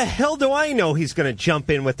 how the hell do I know he's going to jump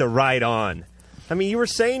in with the right on? I mean, you were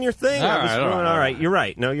saying your thing. All right. You're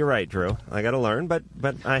right. No, you're right, Drew. I got to learn, but I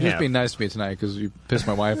You're just have. being nice to me tonight because you pissed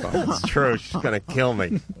my wife off. It's true. She's going to kill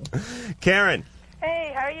me. Karen.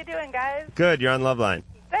 Hey, how are you doing, guys? Good. You're on Loveline.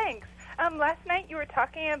 Thanks. Last night you were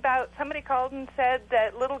talking about somebody called and said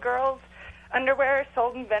that little girls' underwear are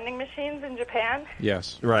sold in vending machines in Japan.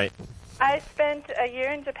 Yes. Right. I spent a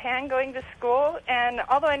year in Japan going to school, and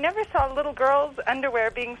although I never saw little girls'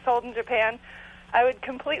 underwear being sold in Japan, I would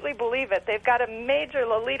completely believe it. They've got a major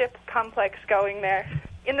Lolita complex going there.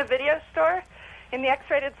 In the video store, in the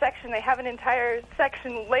X-rated section, they have an entire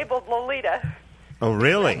section labeled Lolita. Oh,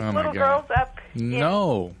 really? Oh, my Little God. girls up.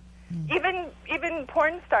 No. Even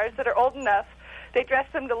porn stars that are old enough, they dress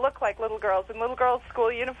them to look like little girls in little girls' school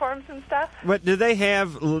uniforms and stuff. But do they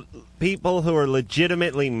have people who are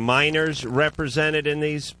legitimately minors represented in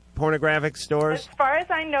these pornographic stores? As far as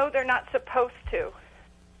I know, they're not supposed to.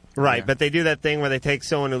 Right, but they do that thing where they take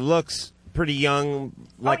someone who looks pretty young,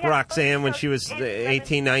 like Roxanne when she was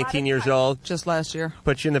 18, 19 years old. Just last year.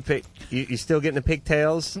 Put you in the pig. You still getting the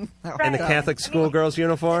pigtails and the Catholic schoolgirl's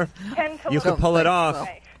uniform? Tend to You look could pull it off. so.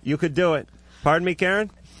 You could do it. Pardon me, Karen?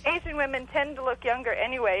 Asian women tend to look younger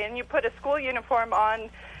anyway, and you put a school uniform on,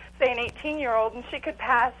 say, an 18-year-old, and she could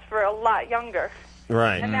pass for a lot younger.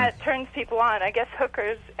 Right. And that turns people on. I guess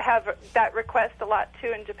hookers have that request a lot,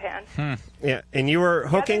 too, in Japan. Yeah, and you were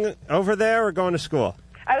hooking over there or going to school?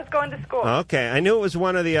 I was going to school. Okay, I knew it was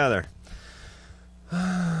one or the other.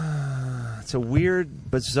 It's a weird,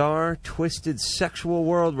 bizarre, twisted, sexual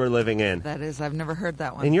world we're living in. That is, I've never heard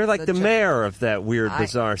that one. And you're like the mayor of that weird,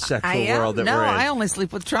 bizarre, sexual world that no, we're in. I only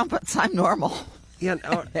sleep with trumpets. I'm normal. Yeah,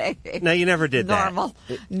 no, you never did that. Normal.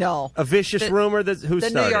 No. A vicious rumor that who the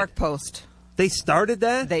started? New York Post. They started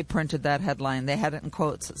that? They printed that headline. They had it in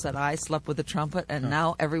quotes. It said, I slept with a trumpet, and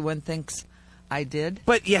now everyone thinks I did.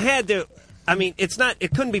 But you had to. I mean, it's not.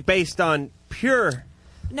 It couldn't be based on pure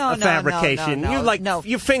fabrication. No.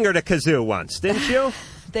 You fingered a kazoo once, didn't you?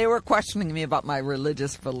 They were questioning me about my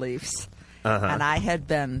religious beliefs, and I had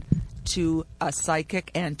been to a psychic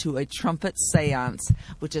and to a trumpet seance,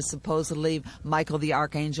 which is supposedly Michael the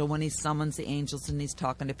Archangel when he summons the angels and he's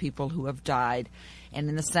talking to people who have died. And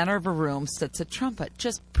in the center of a room sits a trumpet,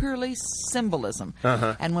 just purely symbolism.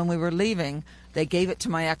 And when we were leaving, they gave it to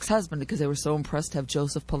my ex-husband because they were so impressed to have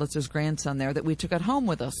Joseph Pulitzer's grandson there that we took it home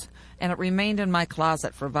with us. And it remained in my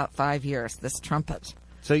closet for about 5 years, this trumpet.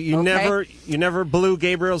 So you never blew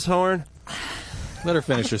Gabriel's horn? Let her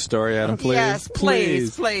finish her story, Adam, please. Yes,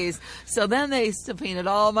 please. So then they subpoenaed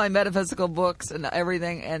all my metaphysical books and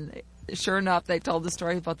everything, and sure enough, they told the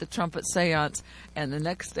story about the trumpet seance. And the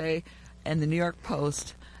next day, in the New York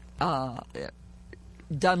Post,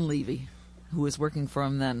 Dunleavy, who was working for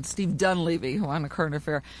him then, Steve Dunleavy, who on a current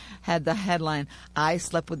affair, had the headline, I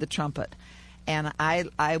slept with the trumpet. And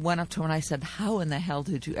I went up to him and I said, how in the hell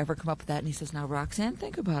did you ever come up with that? And he says, now, Roxanne,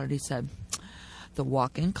 think about it. He said, the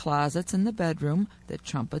walk-in closet's in the bedroom, the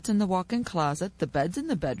trumpet's in the walk-in closet, the bed's in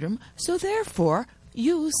the bedroom, so therefore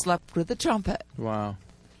you slept with the trumpet. Wow.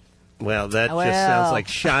 Well, that just sounds like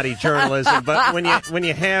shoddy journalism. But when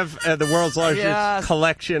you have the world's largest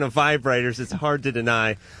collection of vibrators, it's hard to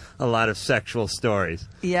deny a lot of sexual stories.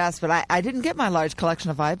 Yes, but I didn't get my large collection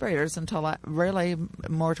of vibrators until really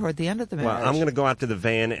more toward the end of the marriage. Well, I'm going to go out to the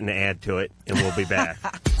van and add to it, and we'll be back.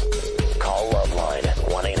 Call Loveline,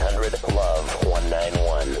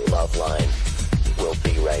 1-800-LOVE-191. Loveline. We'll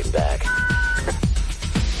be right back.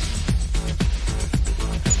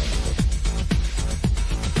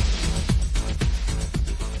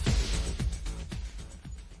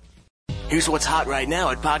 Here's what's hot right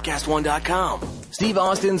now at PodcastOne.com. Steve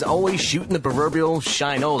Austin's always shooting the proverbial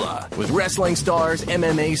shinola with wrestling stars,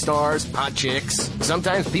 MMA stars, hot chicks,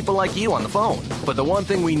 sometimes people like you on the phone. But the one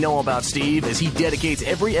thing we know about Steve is he dedicates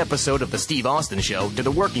every episode of The Steve Austin Show to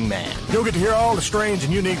the working man. You'll get to hear all the strange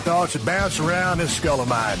and unique thoughts that bounce around this skull of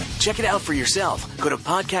mine. Check it out for yourself. Go to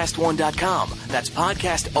PodcastOne.com. That's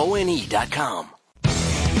PodcastOne.com.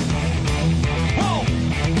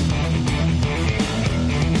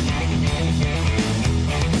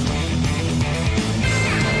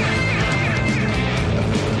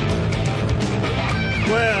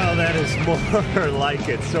 Well, that is more like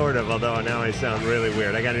it, sort of, although now I sound really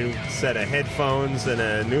weird. I got a new set of headphones and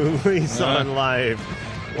a new lease on live.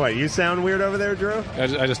 What, you sound weird over there, Drew?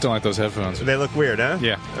 I just don't like those headphones. They look weird, huh?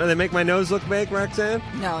 Yeah. Oh, they make my nose look big, Roxanne?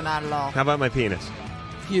 No, not at all. How about my penis?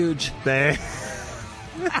 Huge.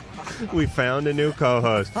 We found a new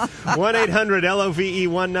co-host.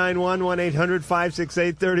 1-800-LOVE-191,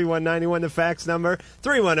 1-800-568-3191, the fax number,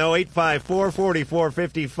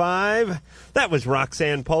 310-854-4455. That was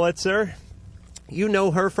Roxanne Pullitzer. You know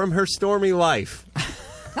her from her stormy life.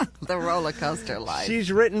 The roller coaster life.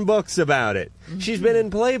 She's written books about it. Mm-hmm. She's been in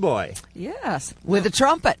Playboy. Yes, with a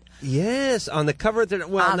trumpet. Yes, on the cover.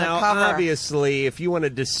 Obviously, if you want to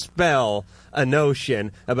dispel a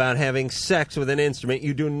notion about having sex with an instrument,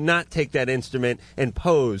 you do not take that instrument and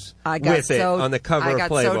pose with it on the cover of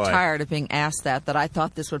Playboy. I got so tired of being asked that I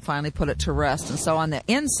thought this would finally put it to rest. And so on the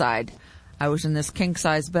inside, I was in this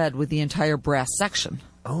king-size bed with the entire brass section.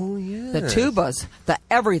 Oh, yeah. The tubas, the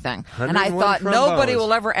everything. And I thought, nobody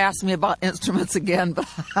will ever ask me about instruments again. But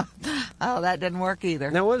that didn't work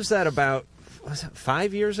either. Now, what was that about? Was it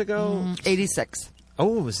 5 years ago? 86.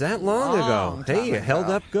 Oh, it was that long ago? Hey, you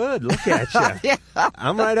held up good. Look at you. Yeah.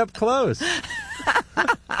 I'm right up close.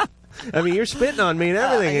 I mean, you're spitting on me and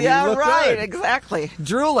everything, and yeah, you look right, good. Exactly.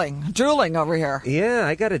 Drooling over here. Yeah,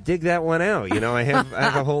 I got to dig that one out. You know, I have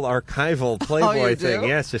a whole archival Playboy thing.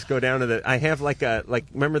 Yes, just go down to I have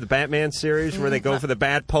remember the Batman series where they go for the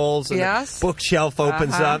bat poles and the bookshelf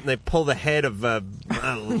opens up and they pull the head of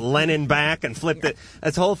Lenin back and flip it.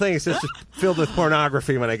 That's the whole thing. It's just filled with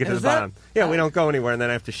pornography when I get to the bottom. Yeah, we don't go anywhere, and then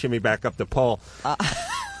I have to shimmy back up the pole.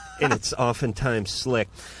 And it's oftentimes slick.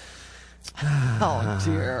 Oh,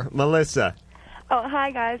 dear. Melissa. Oh, hi,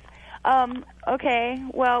 guys. Okay,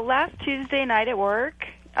 well, last Tuesday night at work,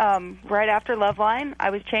 right after Loveline,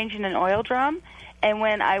 I was changing an oil drum, and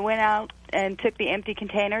when I went out and took the empty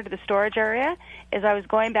container to the storage area, as I was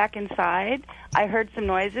going back inside, I heard some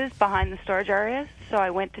noises behind the storage area, so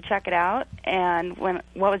I went to check it out, and what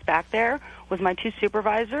was back there was my two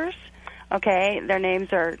supervisors. Okay, their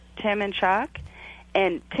names are Tim and Chuck,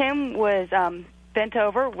 and Tim was bent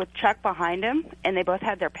over with Chuck behind him, and they both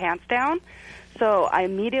had their pants down. So I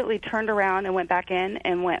immediately turned around and went back in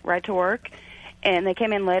and went right to work. And they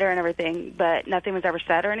came in later and everything, but nothing was ever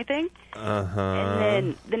said or anything. Uh-huh. And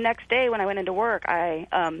then the next day when I went into work,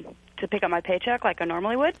 to pick up my paycheck like I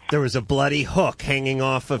normally would. There was a bloody hook hanging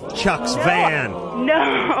off of Chuck's van.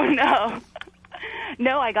 No.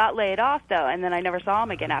 No, I got laid off, though, and then I never saw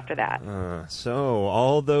him again after that. So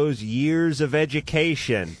all those years of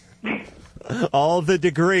education... all the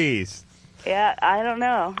degrees. Yeah, I don't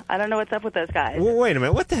know. I don't know what's up with those guys. Well, wait a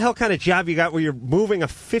minute. What the hell kind of job you got where you're moving a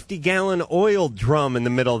 50-gallon oil drum in the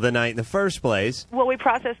middle of the night in the first place? Well, we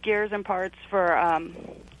process gears and parts for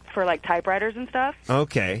like typewriters and stuff.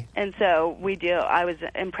 Okay. And so I was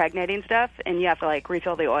impregnating stuff, and you have to like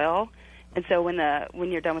refill the oil. And so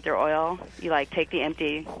when you're done with your oil, you like take the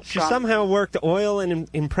empty drum. She somehow worked oil and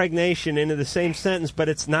impregnation into the same sentence, but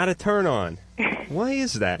it's not a turn-on. Why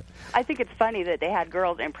is that? I think it's funny that they had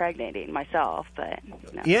girls impregnating myself, but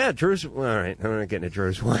no. Yeah, Drew's... All right, I'm not getting to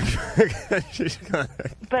Drew's wife.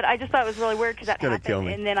 But I just thought it was really weird because that happened. Kill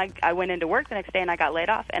me. And then I went into work the next day and I got laid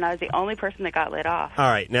off, and I was the only person that got laid off. All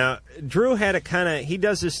right, now, Drew had a kind of... He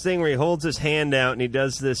does this thing where he holds his hand out and he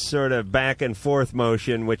does this sort of back and forth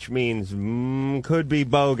motion, which means could be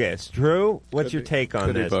bogus. Drew, what's your take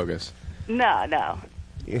on this? Could be bogus. No.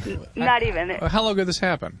 Not even. How long ago did this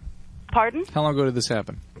happen? Pardon? How long ago did this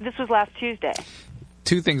happen? This was last Tuesday.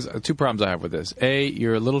 Two problems I have with this. A,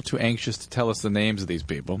 you're a little too anxious to tell us the names of these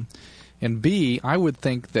people. And B, I would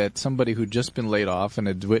think that somebody who'd just been laid off and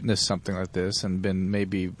had witnessed something like this and been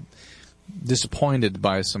maybe disappointed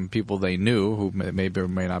by some people they knew who maybe or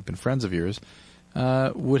may not have been friends of yours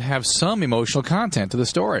would have some emotional content to the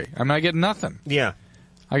story. I mean, I get nothing. Yeah.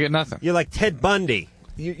 I get nothing. You're like Ted Bundy.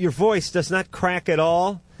 Your voice does not crack at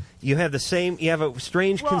all. You have a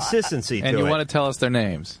strange consistency to it. And you want to tell us their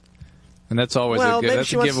names. And that's always a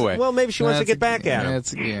giveaway. Well, maybe she wants to get back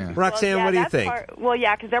at him. Roxanne, what do you think?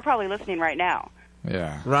 Because they're probably listening right now.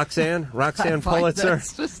 Yeah. Roxanne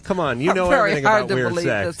Pullitzer. Come on, you know everything about weird sex.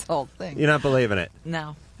 Very hard to believe this whole thing. You're not believing it.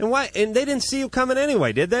 No. And why? And they didn't see you coming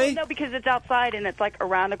anyway, did they? Well, no, because it's outside and it's like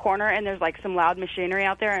around the corner, and there's like some loud machinery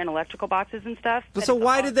out there and electrical boxes and stuff. So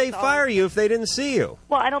why did they fire you if they didn't see you?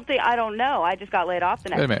 Well, I don't know. I just got laid off the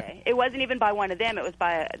next day. It wasn't even by one of them. It was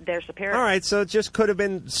by their superior. All right, so it just could have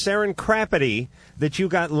been serendipity that you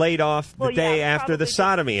got laid off the day after the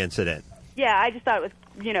sodomy incident. Yeah, I just thought it was,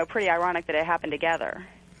 pretty ironic that it happened together.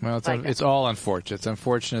 Well, it's all unfortunate. It's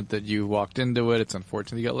unfortunate that you walked into it. It's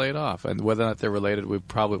unfortunate you got laid off. And whether or not they're related, we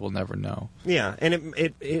probably will never know. Yeah, and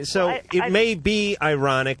it may be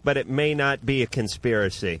ironic, but it may not be a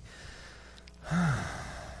conspiracy. I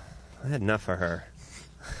had enough of her.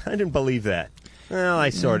 I didn't believe that. Well, I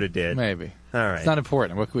sort of did. Maybe. All right. It's not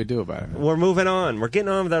important. What can we do about it? We're moving on. We're getting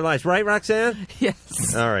on with our lives. Right, Roxanne?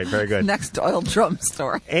 Yes. All right, very good. Next oil drum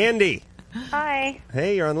story. Andy. Hi.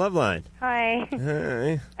 Hey, you're on Loveline. Hi.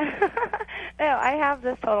 Hi. No, I have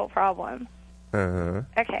this total problem. Uh-huh.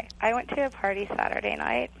 Okay, I went to a party Saturday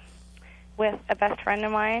night with a best friend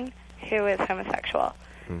of mine who is homosexual.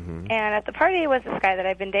 Mm-hmm. And at the party was this guy that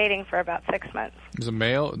I've been dating for about 6 months. Was a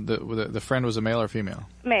male? The friend was a male or female?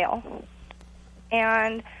 Male.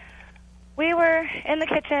 And we were in the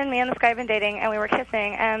kitchen, me and this guy have been dating, and we were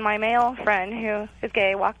kissing, and my male friend, who is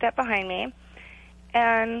gay, walked up behind me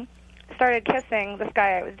and started kissing this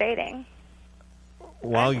guy I was dating.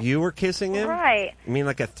 While you were kissing him? Right. You mean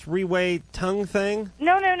like a three-way tongue thing?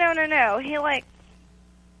 No. He,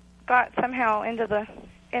 got somehow into the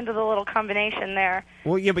little combination there.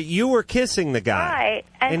 Well, yeah, but you were kissing the guy. Right.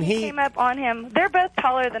 And he came up on him. They're both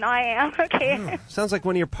taller than I am, okay? Oh, sounds like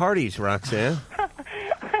one of your parties, Roxanne.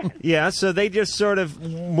 Yeah, so they just sort of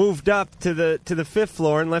moved up to the 5th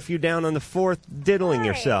floor and left you down on the 4th diddling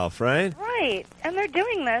yourself, right? Right. And they're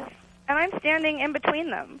doing this, and I'm standing in between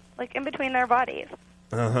them, in between their bodies.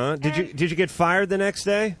 Uh-huh. Did you get fired the next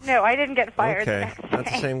day? No, I didn't get fired the Okay. next day. Not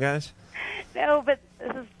the same guys? No, but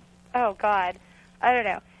this is, oh, God. I don't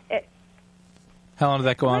know. How long did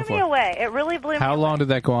that go on for? Blew me away. It really blew me away. How long did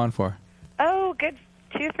that go on for? Oh, good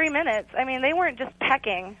 2-3 minutes. I mean, they weren't just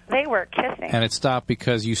pecking. They were kissing. And it stopped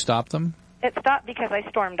because you stopped them? It stopped because I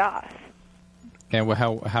stormed off. And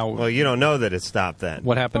how? Well, you don't know that it stopped then.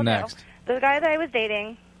 What happened next? The guy that I was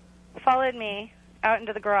dating followed me out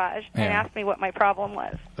into the garage and asked me what my problem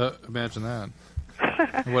was. Imagine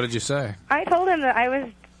that. What did you say? I told him that I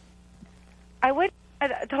would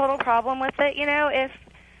have a total problem with it, if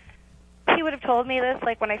he would have told me this,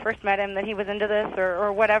 when I first met him, that he was into this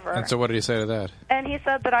or whatever. And so what did he say to that? And he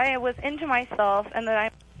said that I was into myself and that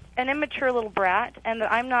I'm an immature little brat and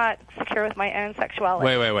that I'm not secure with my own sexuality.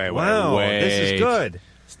 Wait. Wow, this is good.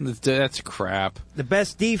 That's crap. The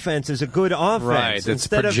best defense is a good offense. Right, it's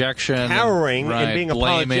Instead projection. of cowering and being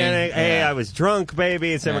blaming. apologetic, hey, I was drunk,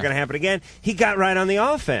 baby, it's never going to happen again, he got right on the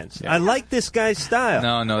offense. Yeah. I like this guy's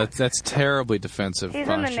style. No, that's terribly defensive. He's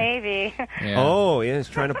in the Navy. Yeah. Oh, yeah, he's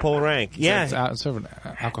trying to pull rank. Yeah. It's sort of an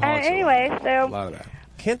alcoholic. Anyway, a lot of that.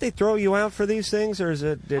 Can't they throw you out for these things, or is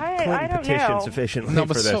it did Clinton petition sufficiently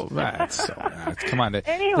for this? Come on.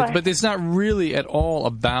 Anyway. But it's not really at all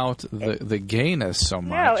about the gayness so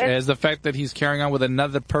much as the fact that he's carrying on with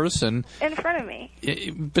another person in front of me.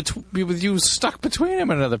 With you stuck between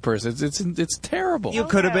him and another person. It's terrible. You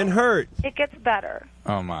could have been hurt. It gets better.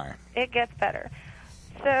 Oh, my. It gets better.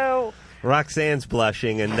 So Roxanne's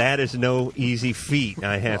blushing, and that is no easy feat,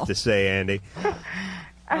 I have to say, Andy.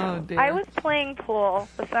 Oh, dear. I was playing pool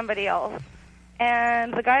with somebody else,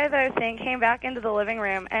 and the guy that I was seeing came back into the living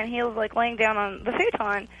room, and he was laying down on the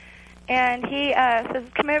futon, and he says,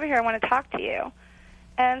 "Come over here, I want to talk to you."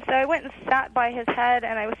 And so I went and sat by his head,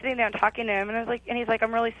 and I was sitting there and talking to him, and he's like,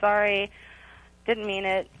 "I'm really sorry, didn't mean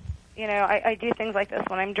it. I do things like this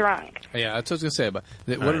when I'm drunk." Yeah, that's what I was going to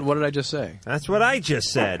say. But what did I just say? That's what I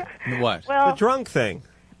just said. What? Well, the drunk thing.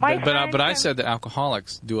 But I said that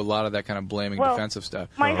alcoholics do a lot of that kind of blaming, defensive stuff.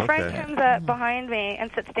 My friend comes up behind me and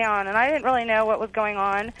sits down, and I didn't really know what was going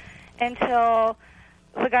on until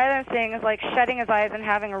the guy that I'm seeing is, like, shutting his eyes and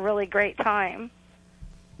having a really great time.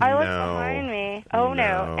 I look behind me. Oh,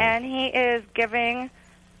 no. And he is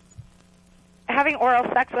having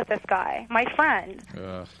oral sex with this guy, my friend.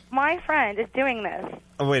 My friend is doing this.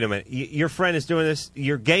 Oh, wait a minute. Your friend is doing this.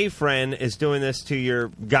 Your gay friend is doing this to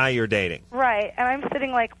your guy you're dating. Right. And I'm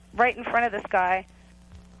sitting, like, right in front of this guy,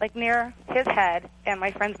 like, near his head, and my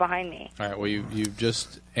friend's behind me. All right, well, you've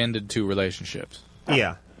just ended 2 relationships.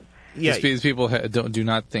 Yeah. These people do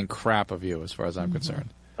not think crap of you, as far as I'm concerned.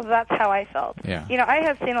 That's how I felt. Yeah. You know, I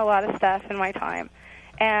have seen a lot of stuff in my time,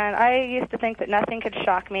 and I used to think that nothing could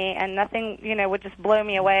shock me and nothing, you know, would just blow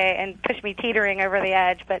me away and push me teetering over the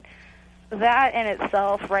edge, but that in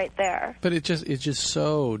itself right there. But it's just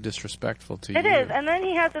so disrespectful to you. It is, and then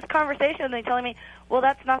he has this conversation with me telling me, well,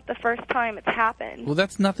 that's not the first time it's happened. Well,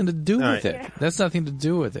 that's nothing to do with it. Yeah. That's nothing to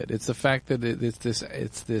do with it. It's the fact that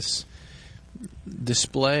it's this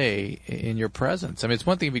display in your presence. I mean, it's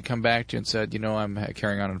one thing if he'd come back to you and said, you know, I'm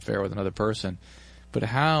carrying on an affair with another person, but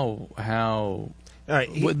how all right,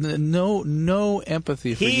 no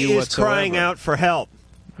empathy for you whatsoever. He is crying out for help.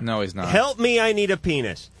 No, he's not. Help me, I need a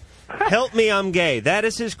penis. Help me, I'm gay. That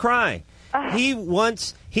is his cry.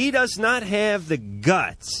 He does not have the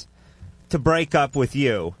guts to break up with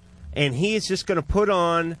you, and he is just going to put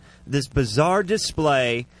on this bizarre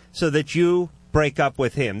display so that you break up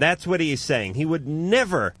with him. That's what he is saying. He would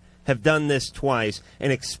never have done this twice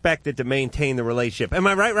and expected to maintain the relationship. Am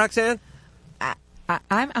I right, Roxanne?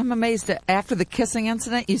 I'm amazed that after the kissing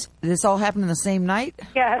incident, this all happened in the same night?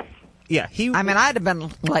 Yes. Yeah, I'd have been,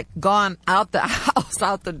 like, gone out the house,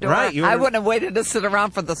 out the door. Right, I wouldn't have waited to sit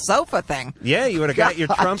around for the sofa thing. Yeah, you would have got your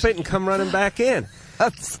trumpet and come running back in.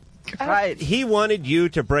 That's right. He wanted you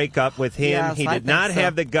to break up with him. Yes, he did not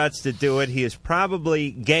have the guts to do it. He is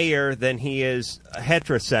probably gayer than he is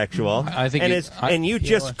heterosexual. I think and you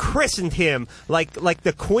just christened him like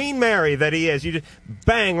the Queen Mary that he is. You just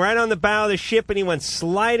bang right on the bow of the ship, and he went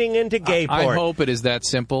sliding into gayport. I hope it is that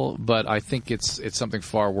simple, but I think it's something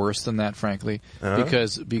far worse than that, frankly,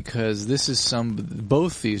 because this is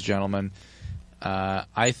both these gentlemen.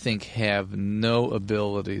 I think have no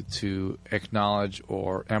ability to acknowledge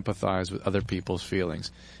or empathize with other people's feelings.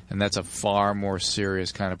 And that's a far more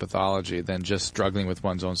serious kind of pathology than just struggling with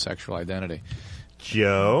one's own sexual identity.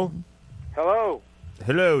 Joe? Hello.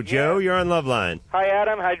 Hello, Joe. You're on Loveline. Hi,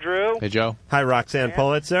 Adam. Hi, Drew. Hey, Joe. Hi, Roxanne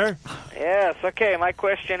Pulitzer. Yes, okay. My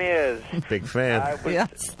question is... Big fan. I was Probably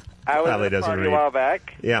at a doesn't party read. a while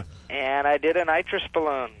back. Yeah. And I did a nitrous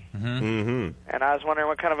balloon. Mm-hmm. And I was wondering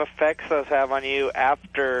what kind of effects those have on you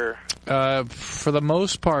after... For the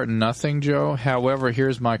most part, nothing, Joe. However,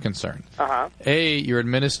 here's my concern. A, you're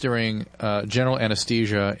administering general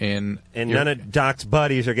anesthesia and none of Doc's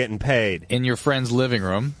buddies are getting paid. In your friend's living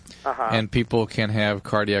room. And people can have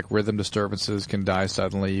cardiac rhythm disturbances, can die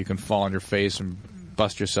suddenly. You can fall on your face and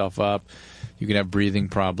bust yourself up. You can have breathing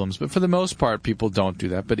problems. But for the most part, people don't do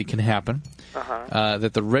that. But it can happen.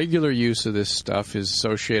 That the regular use of this stuff is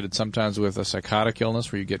associated sometimes with a psychotic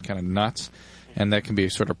illness where you get kind of nuts. And that can be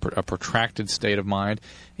sort of a protracted state of mind.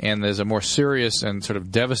 And there's a more serious and sort of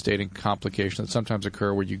devastating complication that sometimes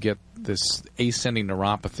occur where you get this ascending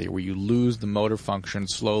neuropathy, where you lose the motor function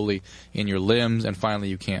slowly in your limbs, and finally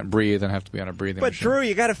you can't breathe and have to be on a breathing machine. But, Drew,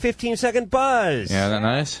 you got a 15-second buzz. Yeah, isn't that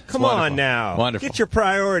nice? Come on now. Wonderful. Get your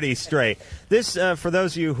priorities straight. This, for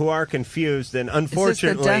those of you who are confused, and unfortunately...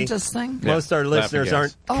 Is this the dentist thing? Most of our listeners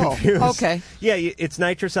aren't confused. Okay. Yeah, it's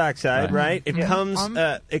nitrous oxide, right? It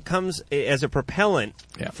comes as a propellant,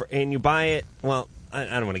 and you buy it, well... I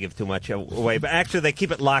don't want to give too much away, but actually they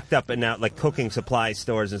keep it locked up in now, like cooking supply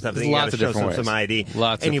stores and stuff. There's you lots got to of show different some ways. ID.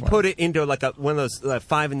 Lots and of you put it into like one of those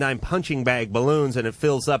 5 and 9 punching bag balloons, and it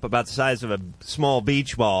fills up about the size of a small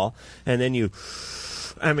beach ball. And then you,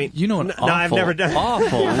 I mean, you know, I've never done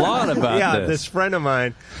awful lot about this friend of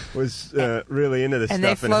mine was really into this and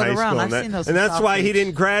stuff they in float high around. school, I've seen those and in that's South why he Beach.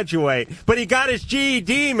 didn't graduate. But he got his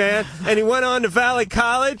GED, man, and he went on to Valley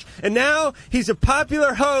College, and now he's a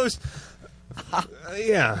popular host.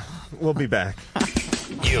 Yeah, we'll be back.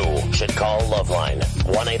 You should call Loveline.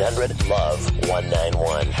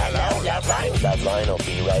 1-800-LOVE-191. Hello, Loveline. Loveline will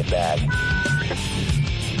be right back.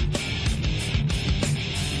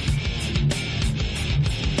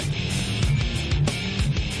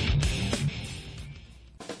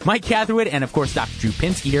 Mike Catherwood and, of course, Dr. Drew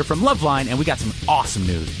Pinsky here from Loveline, and we got some awesome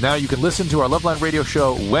news. Now you can listen to our Loveline radio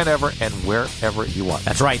show whenever and wherever you want.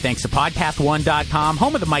 That's right. Thanks to podcast1.com,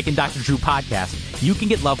 home of the Mike and Dr. Drew podcast, you can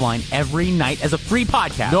get Loveline every night as a free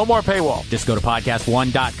podcast. No more paywall. Just go to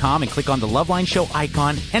podcast1.com and click on the Loveline show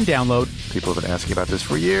icon and download. People have been asking about this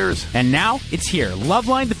for years. And now it's here.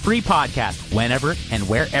 Loveline, the free podcast, whenever and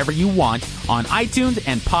wherever you want on iTunes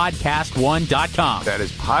and podcast1.com. That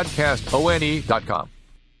is podcastone.com.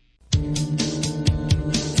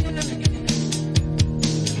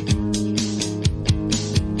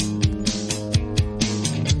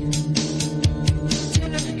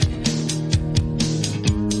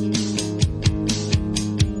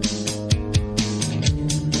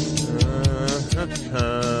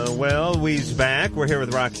 Well, we's back. We're here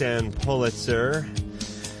with Roxanne Pullitzer.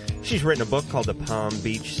 She's written a book called The Palm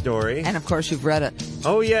Beach Story. And, of course, you've read it.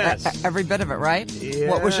 Oh, yes. Every bit of it, right? Yeah.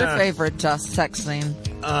 What was your favorite sex scene?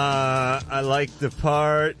 I like the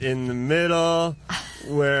part in the middle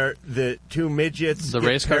where the two midgets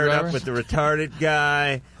get paired up with the retarded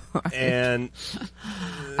guy. And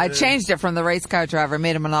I changed it from the race car driver,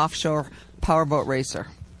 made him an offshore powerboat racer.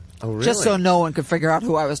 Oh, really? Just so no one could figure out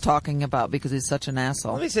who I was talking about because he's such an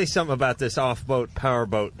asshole. Let me say something about this offshore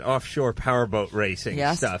powerboat racing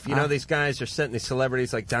stuff. You know, these guys are setting these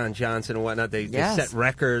celebrities like Don Johnson and whatnot. They set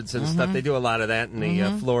records and stuff. They do a lot of that in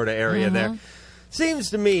the Florida area there. Seems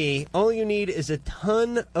to me all you need is a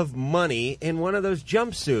ton of money in one of those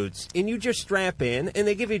jumpsuits, and you just strap in, and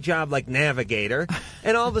they give you a job like navigator,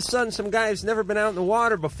 and all of a sudden some guy who's never been out in the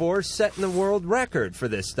water before setting the world record for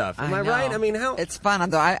this stuff. Am I right? I mean, how... It's fun.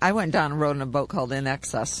 Though I went down and rode in a boat called In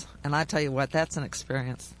Excess, and I tell you what, that's an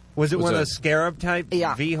experience. Was it one of those scarab-type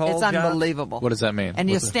V-hole it's jobs? Unbelievable. What does that mean? And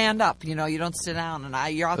you stand up, you know, you don't sit down,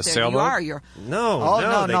 and you're out A there. sailboat?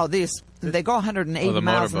 No. They go 180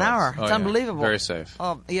 miles an hour. It's unbelievable. Very safe.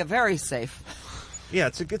 Oh, yeah, very safe.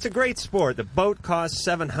 Yeah, it's a great sport. The boat costs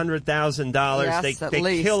 $700,000. Yes,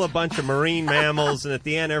 they kill a bunch of marine mammals, and at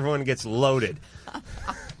the end, everyone gets loaded.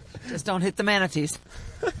 Just don't hit the manatees.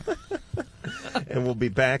 And we'll be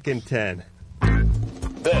back in 10.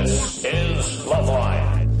 This is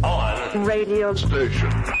Loveline on radio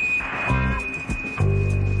station.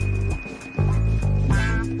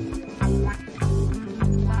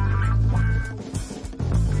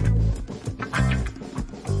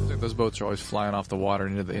 Those boats are always flying off the water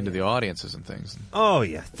into the audiences and things. Oh,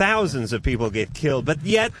 yeah. Thousands of people get killed, but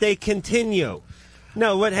yet they continue.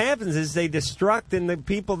 No, what happens is they destruct in the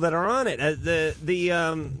people that are on it. The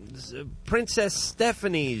Princess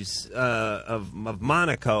Stephanie's of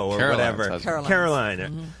Monaco or whatever,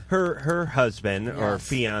 Caroline, her husband or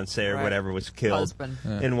fiance or whatever was killed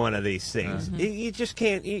in one of these things. You just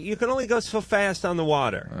can't. You can only go so fast on the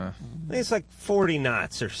water. I think it's like 40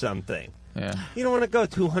 knots or something. Yeah. You don't want to go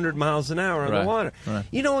 200 miles an hour on the water. Right.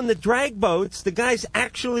 You know, in the drag boats, the guys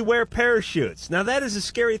actually wear parachutes. Now, that is a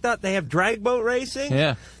scary thought. They have drag boat racing.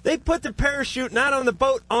 Yeah. They put the parachute not on the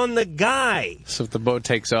boat, on the guy. So if the boat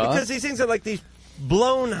takes off? Because these things are like these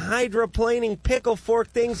blown hydroplaning pickle fork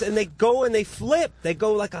things, and they go and they flip. They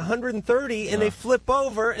go like 130, and they flip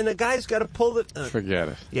over, and the guy's got to pull the... Forget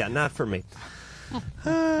it. Yeah, not for me.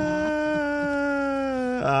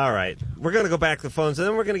 All right. We're going to go back to the phones, and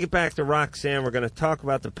then we're going to get back to Roxanne. We're going to talk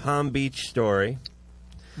about the Palm Beach story.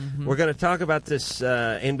 We're going to talk about this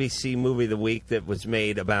NBC movie of the week that was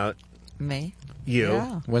made about me. You.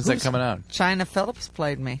 Yeah. When's that coming out? China Phillips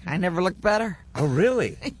played me. I never looked better. Oh,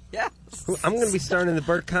 really? Yes. I'm going to be starting the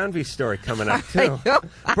Bert Convy story coming up, too.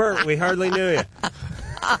 Bert, we hardly knew you.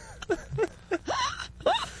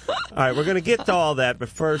 All right, we're going to get to all that, but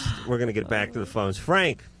first we're going to get back to the phones.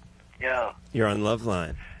 Frank. Yo. You're on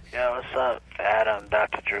Loveline. Yo, what's up, Adam,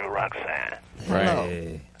 Dr. Drew, Roxanne?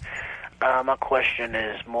 Right. My question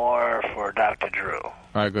is more for Dr. Drew. All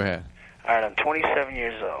right, go ahead. All right, I'm 27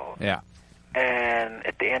 years old. Yeah. And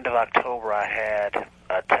at the end of October, I had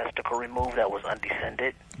a testicle removed that was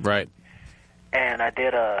undescended. Right. And I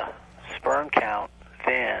did a sperm count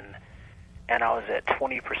then, and I was at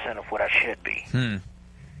 20% of what I should be. And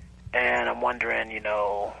I'm wondering, you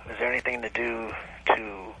know, is there anything to do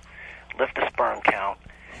to lift the sperm count?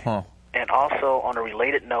 And also, on a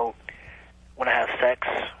related note, when I have sex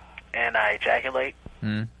and I ejaculate,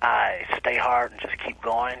 I stay hard and just keep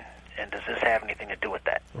going. And does this have anything to do with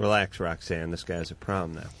that? Relax, Roxanne. This guy's a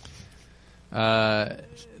problem now.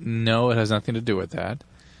 No, it has nothing to do with that,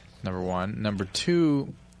 number one. Number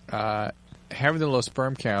two, having the low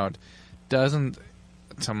sperm count doesn't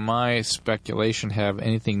to my speculation, have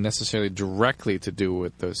anything necessarily directly to do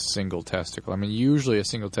with the single testicle. I mean, usually a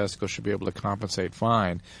single testicle should be able to compensate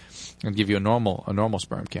fine and give you a normal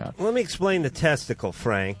sperm count. Let me explain the testicle,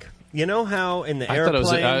 Frank. You know how in the I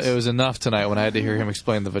airplanes... thought it was enough tonight when I had to hear him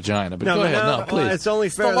explain the vagina. But go ahead, no, please. Well, it's only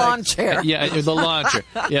fair. The lawn chair. Yeah, the lawn chair.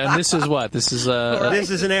 Yeah, and this is what? This is this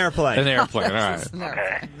is an airplane. An airplane, all right.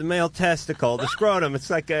 Okay. The male testicle, the scrotum, it's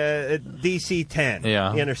like a DC-10.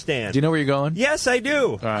 Yeah. You understand? Do you know where you're going? Yes, I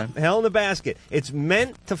do. All right. Hell in the basket. It's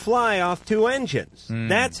meant to fly off two engines.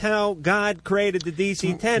 That's how God created the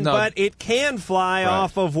DC-10, No. but it can fly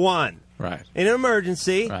off of one. Right. In an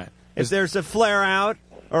emergency, if there's a flare-out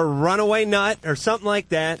or runaway nut or something like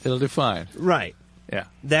that. It'll do fine. Right.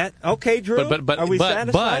 Yeah. Okay, Drew? Are we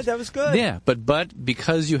satisfied? That was good. Yeah, but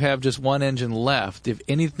because you have just one engine left, if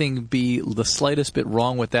anything be the slightest bit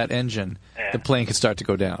wrong with that engine, the plane could start to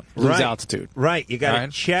go down, lose altitude. Right. You got to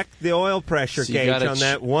check the oil pressure So gauge on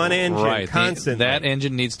that one engine constantly. That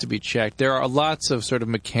engine needs to be checked. There are lots of sort of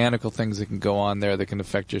mechanical things that can go on there that can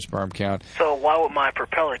affect your sperm count. So why would my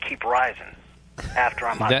propeller keep rising after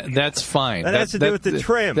I'm out? That's fine. That has to do with the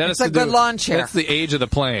trim. That It's has a to good do- lawn chair. That's the age of the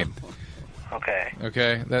plane. Okay.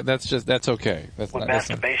 Okay, that's okay. That's Would not,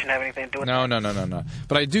 masturbation have anything to do with no, it? no.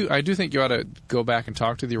 But I do think you ought to go back and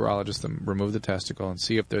talk to the urologist and remove the testicle and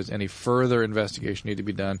see if there's any further investigation need to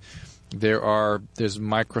be done. There's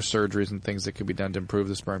microsurgeries and things that could be done to improve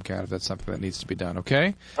the sperm count if that's something that needs to be done.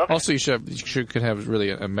 Okay. Also, you could have really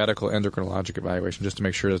a medical endocrinologic evaluation just to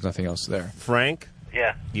make sure there's nothing else there. Frank?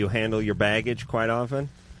 Yeah. You handle your baggage quite often?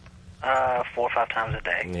 4 or 5 times a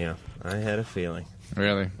day. Yeah, I had a feeling.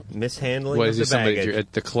 Really? Mishandling What, of is the he somebody baggage.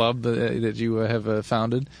 at the club that you have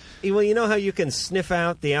founded? Well, you know how you can sniff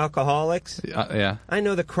out the alcoholics? Yeah. I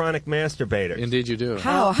know the chronic masturbators. Indeed you do.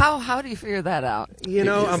 How do you figure that out? You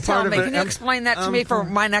know, I'm part of Can you explain that to me for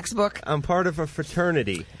my next book? I'm part of a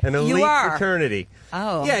fraternity, an elite You are? fraternity.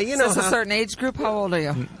 Oh. Yeah, you know Is this a certain age group? How old are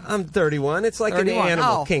you? I'm 31. It's like 31. an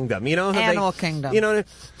animal Oh. kingdom. You know how Animal kingdom. You know.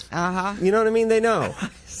 You know what I mean? They know.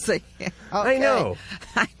 See, I know.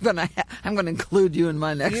 I'm gonna include you in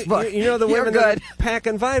my next book. You know the You're women good. that are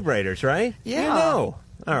packing vibrators, right? Yeah. You know.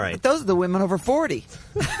 All right. But those are the women over 40.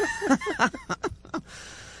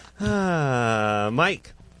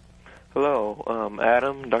 Mike. Hello,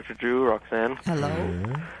 Adam, Dr. Drew, Roxanne. Hello.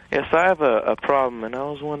 Yes, I have a problem, and I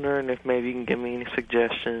was wondering if maybe you can give me any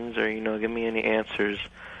suggestions or, give me any answers.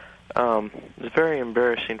 It's very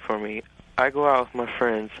embarrassing for me. I go out with my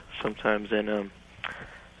friends sometimes, and,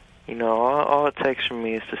 all it takes for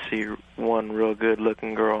me is to see one real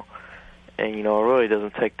good-looking girl. And, it really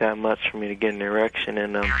doesn't take that much for me to get an erection.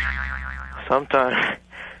 And sometimes,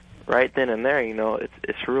 right then and there,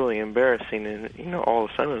 it's really embarrassing. And, all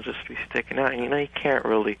of a sudden it'll just be sticking out. And, you can't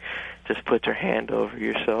really just put your hand over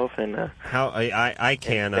yourself. And How I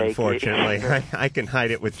can, and unfortunately. I can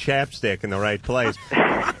hide it with chapstick in the right place.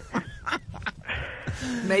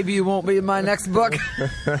 Maybe you won't be in my next book.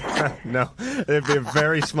 No, it'd be a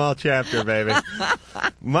very small chapter, baby.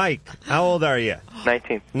 Mike, how old are you?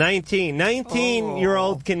 19. 19.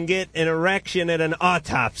 19-year-old can get an erection at an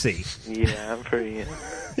autopsy. Yeah, I'm pretty...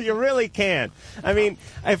 You really can. I mean,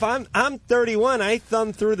 if I'm 31, I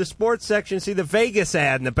thumb through the sports section, see the Vegas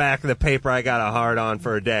ad in the back of the paper. I got a hard on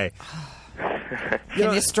for a day.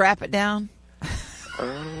 Can you strap it down? I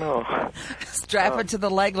don't know. Strap it to the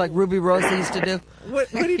leg like Ruby Rose used to do.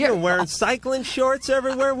 What are you doing? Wearing cycling shorts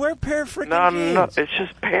everywhere? Wear a pair of freaking jeans. No, it's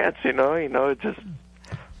just pants, it just...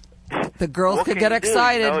 The girls What could can get you do,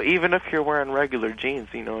 excited. Even if you're wearing regular jeans,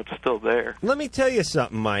 it's still there. Let me tell you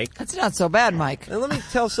something, Mike. That's not so bad, Mike. And let me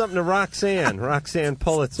tell something to Roxanne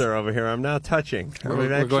Pullitzer over here. I'm now touching.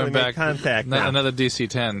 We're going back. Contact now. Another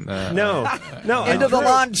DC-10. No. Into the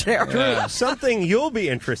lawn chair. Drew, something you'll be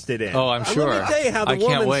interested in. Oh, I'm sure. Let me tell you how I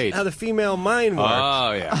can't wait. how the female mind works.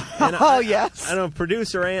 Oh, yeah. And yes. I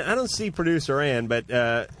don't see producer Ann, but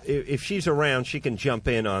if she's around, she can jump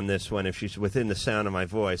in on this one if she's within the sound of my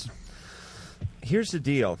voice. Here's the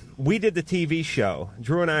deal. We did the TV show.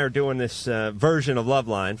 Drew and I are doing this version of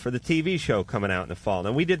Loveline for the TV show coming out in the fall.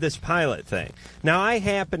 And we did this pilot thing. Now, I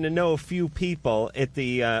happen to know a few people at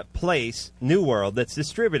the place, New World, that's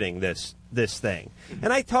distributing this thing.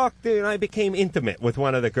 And I became intimate with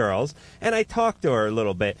one of the girls, and I talked to her a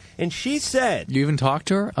little bit, and she said... You even talked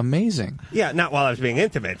to her? Amazing. Yeah, not while I was being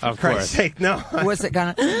intimate, for Of Christ's course. sake, no. Was it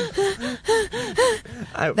gonna...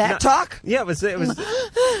 talk? Yeah,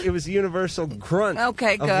 it was universal grunt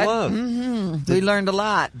Okay, good. of love. Mm-hmm. We learned a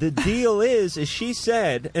lot. The deal is she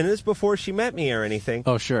said, and this is before she met me or anything.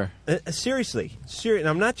 Oh, sure. Seriously,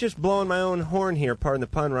 I'm not just blowing my own horn here, pardon the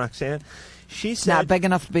pun, Roxanne. She said, not big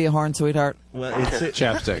enough to be a horn, sweetheart. Well, it's a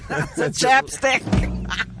chapstick. It's a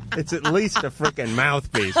chapstick. It's at least a freaking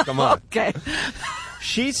mouthpiece. Come on. Okay.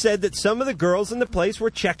 She said that some of the girls in the place were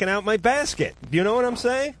checking out my basket. Do you know what I'm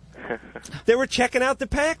saying? They were checking out the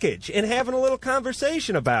package and having a little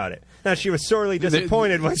conversation about it. Now, she was sorely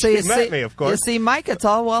disappointed when she met me, of course. You see, Mike, it's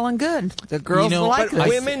all well and good. The girls like but this.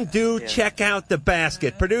 women do check out the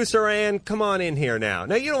basket. Producer Ann, come on in here now.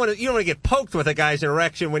 Now, you don't want to get poked with a guy's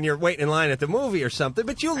erection when you're waiting in line at the movie or something,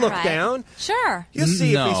 but you look down. Sure. You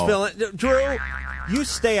see if he's feeling. Drew, you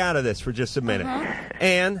stay out of this for just a minute.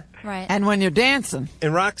 Ann. Right. And when you're dancing.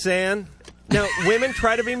 And Roxanne. Now, women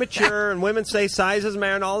try to be mature, and women say size doesn't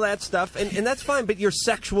matter and all that stuff, and that's fine, but you're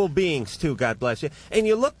sexual beings, too, God bless you. And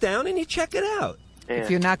you look down and you check it out.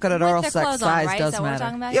 If you're not good at oral sex, size doesn't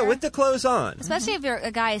matter. Yeah, with the clothes on. Especially if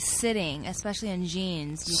a guy is sitting, especially in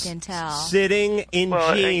jeans, you can tell. Sitting in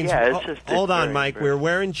jeans. Yeah, it's just Hold on, Mike. We were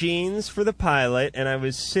wearing jeans for the pilot, and I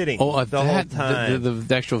was sitting the whole time.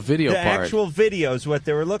 The actual video part. The actual video is what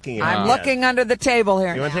they were looking at. I'm looking under the table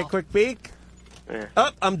here. You want to take a quick peek? Oh,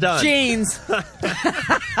 I'm done. Jeans. We're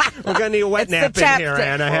going to need a wet nap in here,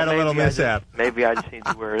 Ann. I had a little mishap. Maybe I just need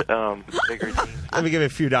to wear bigger jeans. Let me give you a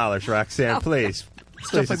few dollars, Roxanne, please.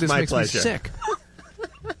 Stuff like it's this my makes pleasure. me sick.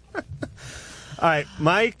 All right,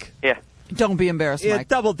 Mike. Yeah. Don't be embarrassed, Mike.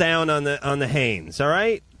 Double down on the Hanes, all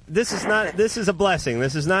right? This is a blessing.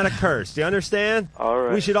 This is not a curse. Do you understand? All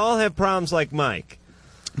right. We should all have problems like Mike.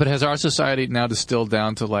 But has our society now distilled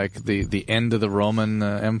down to like the end of the Roman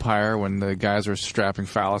Empire when the guys were strapping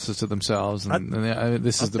phalluses to themselves? And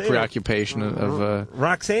this is the preoccupation of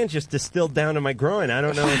Roxanne just distilled down to my groin. I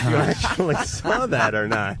don't know if you actually saw that or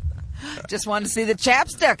not. Just wanted to see the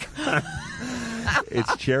chapstick.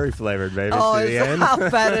 It's cherry flavored, baby. Oh, to the end. I'll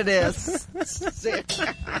bet it is.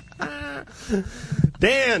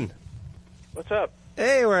 Dan. What's up?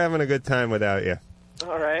 Hey, we're having a good time without you.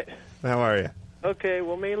 All right. How are you? Okay,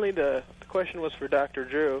 well, mainly the question was for Dr.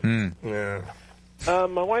 Drew. Yeah.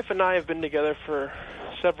 My wife and I have been together for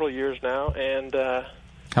several years now, and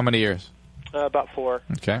how many years? About 4.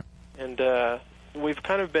 Okay. And we've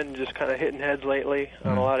kind of been just kind of hitting heads lately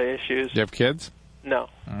on a lot of issues. Do you have kids? No.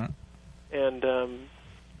 All right. And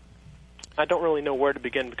I don't really know where to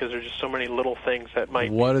begin because there's just so many little things that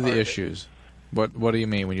might. What are the issues? What do you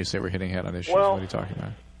mean when you say we're hitting head on issues? Well, what are you talking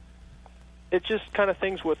about? It's just kind of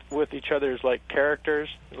things with each other's like characters.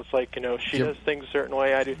 It's like, you know, she does things a certain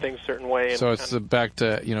way, I do things a certain way. And so it's back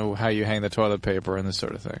to, you know, how you hang the toilet paper and this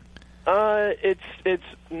sort of thing. It's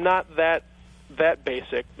not that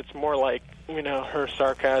basic. It's more like, you know, her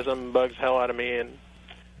sarcasm bugs the hell out of me, and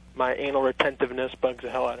my anal retentiveness bugs the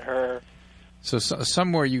hell out of her. So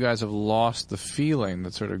somewhere you guys have lost the feeling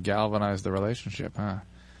that sort of galvanized the relationship, huh?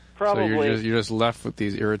 Probably. So you're just left with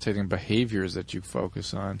these irritating behaviors that you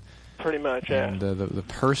focus on. Pretty much, yeah. And the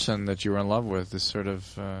person that you were in love with is sort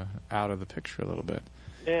of out of the picture a little bit.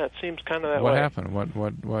 Yeah, it seems kind of that way. What happened? What?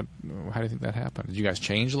 How do you think that happened? Did you guys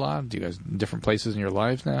change a lot? Do you guys in different places in your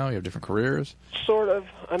lives now? You have different careers? Sort of.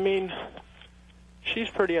 I mean, she's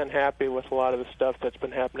pretty unhappy with a lot of the stuff that's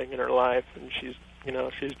been happening in her life, and she's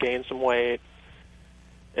gained some weight,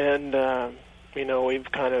 and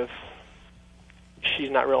we've kind of.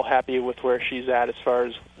 She's not real happy with where she's at as far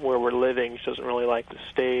as where we're living. She doesn't really like the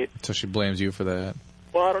state. So she blames you for that?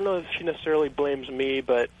 Well, I don't know if she necessarily blames me,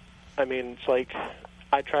 but I mean, it's like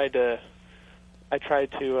we tried to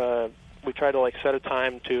like set a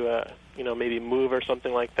time to maybe move or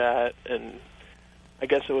something like that, and I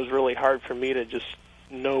guess it was really hard for me to just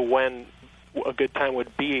know when a good time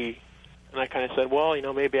would be, and I kind of said, well,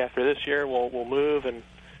 maybe after this year we'll move, and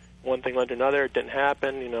one thing led to another. It didn't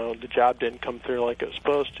happen. The job didn't come through like it was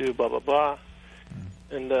supposed to. Blah blah blah.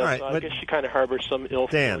 And right, so I guess she kind of harbors some ill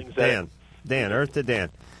feelings. Dan, Earth to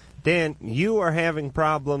Dan. Dan, you are having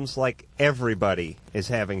problems like everybody is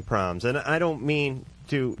having problems, and I don't mean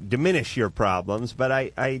to diminish your problems, but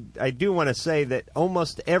I do want to say that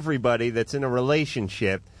almost everybody that's in a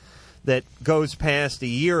relationship that goes past a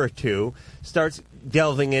year or two starts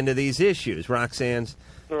delving into these issues. Roxanne's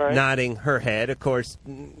nodding her head. Of course,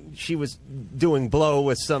 she was doing blow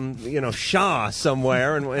with some, Shah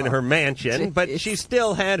somewhere in her mansion, but she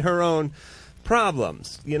still had her own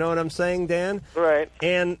problems. You know what I'm saying, Dan? Right.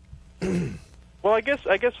 And well, I guess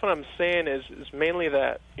what I'm saying is mainly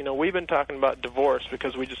that we've been talking about divorce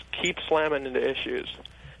because we just keep slamming into issues,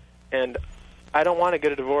 and I don't want to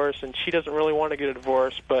get a divorce, and she doesn't really want to get a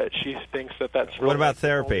divorce, but she thinks that's. What about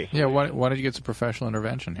therapy? Yeah, why don't you get some professional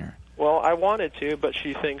intervention here? Well, I wanted to, but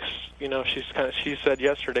she thinks, she said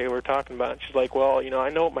yesterday we were talking about it, she's like, well, I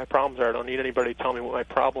know what my problems are. I don't need anybody to tell me what my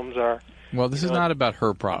problems are. Well, this is not about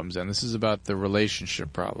her problems, and this is about the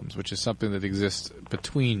relationship problems, which is something that exists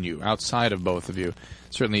between you, outside of both of you.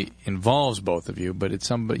 Certainly involves both of you, but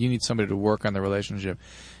you need somebody to work on the relationship.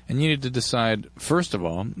 And you need to decide, first of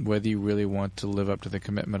all, whether you really want to live up to the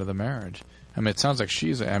commitment of the marriage. I mean, it sounds like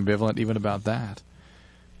she's ambivalent even about that.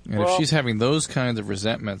 And if she's having those kinds of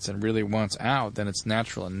resentments and really wants out, then it's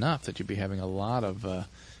natural enough that you'd be having a lot of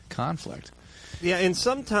conflict. Yeah, and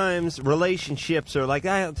sometimes relationships are like,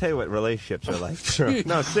 I'll tell you what relationships are like. Sure.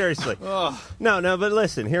 No, seriously. No, but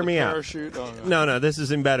listen, hear me out. Parachute? Oh, no, this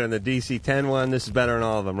isn't better than the DC-10 one. This is better than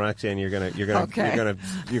all of them. Roxanne, you're gonna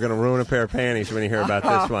ruin a pair of panties when you hear about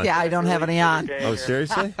this one. Yeah, I don't have any on. Oh,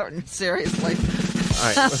 seriously? Seriously.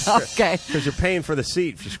 All right. Okay. Because you're paying for the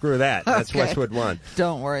seat if you screw that. That's Westwood One.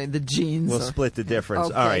 Don't worry, the jeans. We'll split the difference.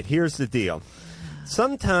 Okay. All right, here's the deal.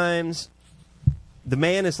 Sometimes the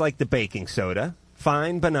man is like the baking soda.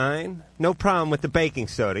 Fine, benign, no problem with the baking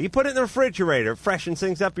soda. You put it in the refrigerator, freshens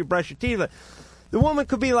things up, you brush your teeth. The woman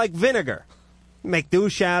could be like vinegar. Make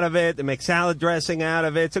douche out of it, they make salad dressing out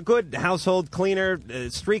of it. It's a good household cleaner,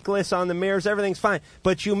 streakless on the mirrors, everything's fine.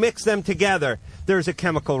 But you mix them together, there's a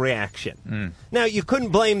chemical reaction. Now, you couldn't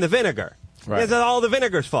blame the vinegar. Right. It's all the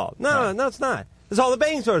vinegar's fault. No, it's not. It's all the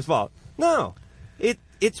baking soda's fault. No.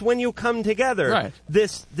 It's when you come together, right.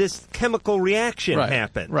 this chemical reaction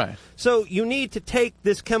happens. Right. So you need to take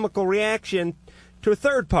this chemical reaction to a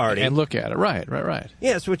third party. And look at it. Right.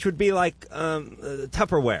 Yes, which would be like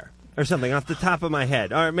Tupperware or something off the top of my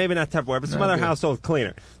head. Or maybe not Tupperware, but some other household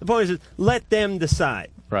cleaner. The point is, let them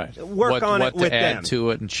decide. Right. Work on it with them. What to add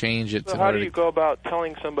to it and change it. So how do you go about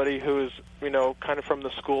telling somebody who is, kind of from the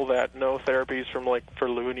school that no therapies for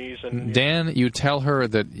loonies? And Dan, you tell her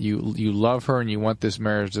that you love her and you want this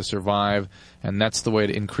marriage to survive, and that's the way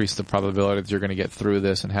to increase the probability that you're going to get through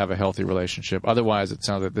this and have a healthy relationship. Otherwise, it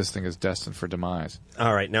sounds like this thing is destined for demise.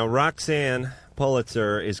 All right. Now, Roxanne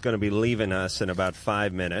Pullitzer is going to be leaving us in about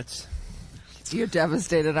 5 minutes. You're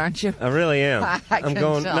devastated, aren't you? I really am. I'm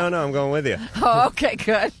going. tell. No, I'm going with you. Oh, okay,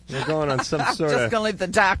 good. We're going on some I'm sort just of. going to leave the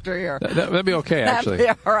doctor here. That'd be okay, actually.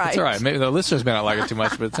 That'd be all right. It's all right. Maybe the listeners may not like it too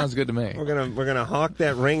much, but it sounds good to me. We're gonna hawk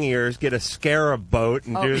that ring ears, get a scarab boat,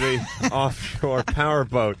 and do the offshore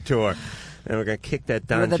powerboat tour. And we're going to kick that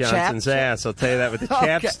Don Johnson's ass. I'll tell you that with the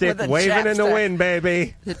chapstick with waving in the wind,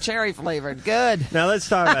 baby. The cherry flavored. Good. Now let's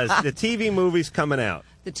talk about the TV movie's coming out.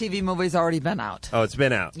 The TV movie's already been out. Oh, it's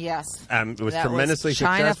been out. Yes. It was That tremendously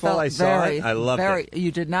China successful. I saw it. I loved it.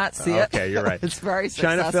 You did not see it. Okay, you're right. It's very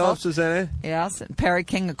successful. China Phillips was in it? Yes. And Perry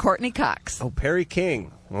King and Courtney Cox. Oh, Perry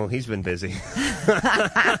King. Well, he's been busy.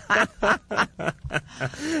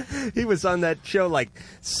 He was on that show like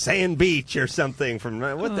Sand Beach or something from,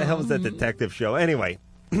 what the hell was that detective show? Anyway,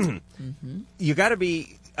 you got to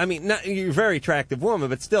be, you're a very attractive woman,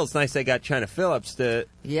 but still it's nice they got China Phillips to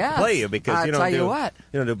play you because you don't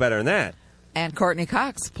do better than that. And Courtney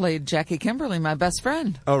Cox played Jackie Kimberly, my best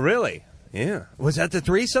friend. Oh, really? Yeah. Was that the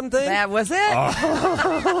threesome thing? That was it.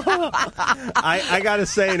 Oh. I got to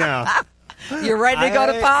say now. You're ready to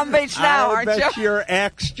go to Palm Beach now, aren't you? I bet your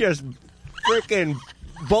ex just freaking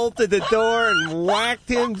bolted the door and whacked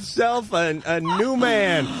himself a new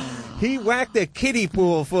man. He whacked a kiddie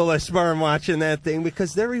pool full of sperm watching that thing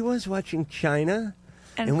because there he was watching China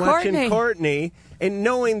and watching Courtney and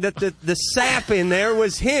knowing that the sap in there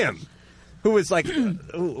was him. Who was like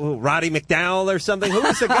Roddy McDowell or something? Who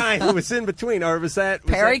was the guy who was in between? Or was that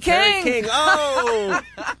Perry King? Perry King. Oh!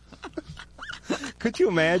 Could you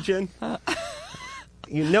imagine?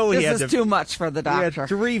 He this is too much for the doctor. He had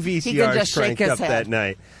 3 VCRs he can just cranked shake his up head. that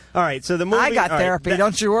night. All right, so the movie... I got therapy,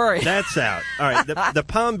 don't you worry. That's out. All right, the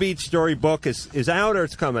Palm Beach Story book is out or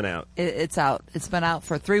it's coming out? It's out. It's been out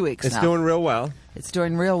for 3 weeks now. It's doing real well? It's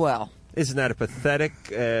doing real well. Isn't that a pathetic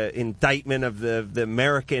indictment of the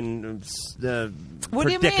American What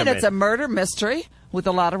do you mean? It's a murder mystery with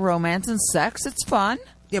a lot of romance and sex. It's fun.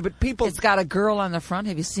 Yeah, but people... It's got a girl on the front.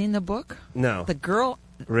 Have you seen the book? No. The girl...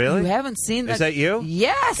 Really? You haven't seen that? Is that you?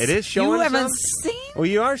 Yes. It is showing You haven't some? seen? Well,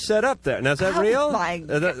 you are set up there. Now, is that real? My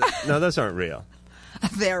God. No, those aren't real.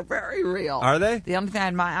 They're very real. Are they? The only thing I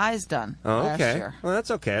had my eyes done last okay. year. Well,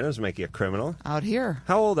 that's okay. That doesn't make you a criminal. Out here.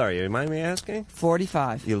 How old are you? You mind me asking?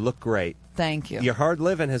 45. You look great. Thank you. Your hard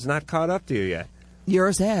living has not caught up to you yet.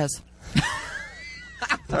 Yours has.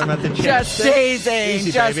 Talking about the just teasing.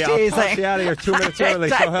 Easy, just baby. teasing. I'll push you out of here 2 minutes early,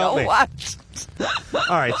 so help me. What?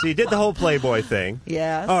 All right, so you did the whole Playboy thing.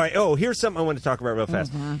 Yes. All right. Oh, here's something I want to talk about real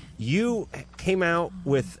fast. Mm-hmm. You came out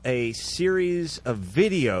with a series of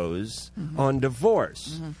videos on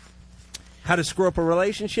divorce. Mm-hmm. How to screw up a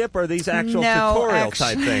relationship, or are these actual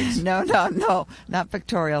tutorial-type things? No, not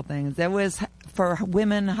pictorial things. There was for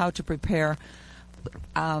women how to prepare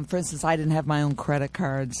For instance, I didn't have my own credit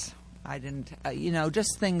cards. I didn't,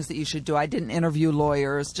 just things that you should do. I didn't interview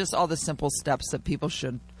lawyers, just all the simple steps that people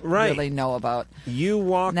should really know about. You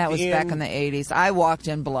walked and that was back in the 80s. I walked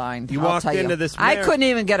in blind. You I'll walked tell into you. this I couldn't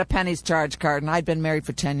even get a penny's charge card, and I'd been married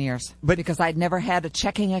for 10 years. Because I'd never had a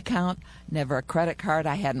checking account, never a credit card.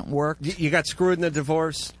 I hadn't worked. You got screwed in the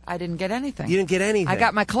divorce? I didn't get anything. You didn't get anything? I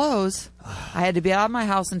got my clothes. I had to be out of my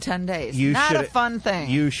house in 10 days. Not a fun thing.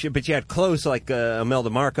 But you had clothes like Imelda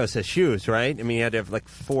Marcos has shoes, right? I mean, you had to have like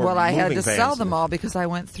 4 Well, I had moving to vans. sell them all because I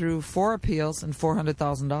went through 4 appeals and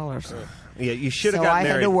 $400,000. Yeah, you should have So got I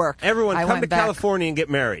married. had to work. Everyone, I come went to back. California and get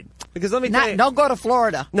married. Because let me tell you... Don't go to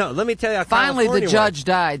Florida. No, let me tell you how Finally, California the judge works.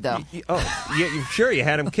 died, though. You sure you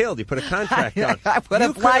had him killed? You put a contract on. I would You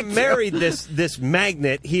have could liked have married this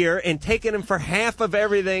magnate here and taken him for half of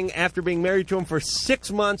everything after being married to him for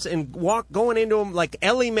 6 months and going into him like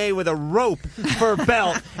Ellie Mae with a rope for a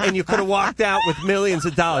belt, and you could have walked out with millions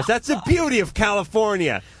of dollars. That's the beauty of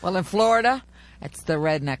California. Well, in Florida, it's the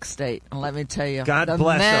redneck state. And let me tell you, God the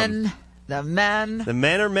bless men, them. the men. The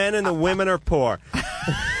men are men and the women are poor.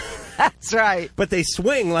 That's right. But they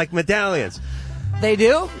swing like medallions. They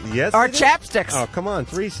do? Yes, Or they do. chapsticks. Oh, come on,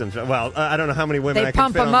 threesomes. Well, I don't know how many women They I can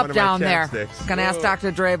pump fit them on up one of my down there. chapsticks. Gonna ask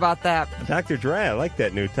Dr. Dre about that. Dr. Dre, I like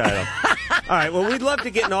that new title. All right, well, we'd love to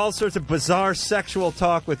get in all sorts of bizarre sexual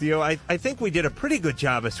talk with you. I think we did a pretty good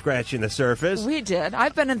job of scratching the surface. We did.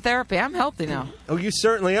 I've been in therapy. I'm healthy now. Oh, you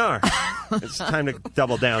certainly are. It's time to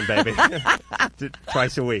double down, baby.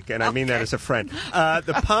 Twice a week, and I mean that as a friend.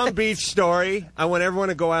 The Palm Beach story. I want everyone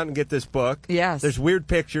to go out and get this book. Yes. There's weird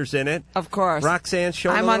pictures in it. Of course. Roxanne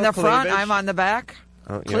showing I'm a on the little front. cleavage. I'm on the back.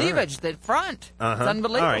 Oh, you're Cleavage, the front. Uh-huh. It's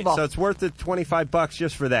unbelievable. All right, so it's worth the $25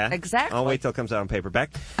 just for that. Exactly. I'll wait till it comes out on paperback.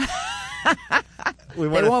 They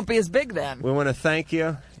won't be as big then. We want to thank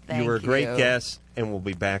you. Thank you were a great you. guest, and we'll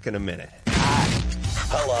be back in a minute.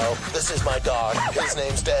 Hello, this is my dog. His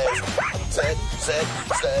name's Dave. Sit,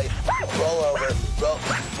 stay. Roll over. Roll.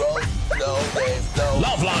 No, Dave, no.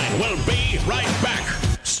 Loveline will be right back.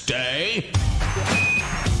 Stay.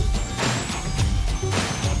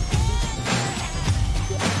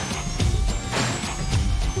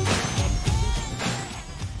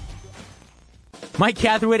 Mike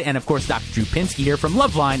Catherwood and, of course, Dr. Drew Pinsky here from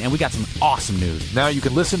Loveline, and we got some awesome news. Now you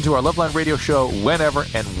can listen to our Loveline radio show whenever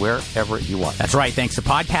and wherever you want. That's right. Thanks to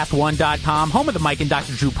PodcastOne.com, home of the Mike and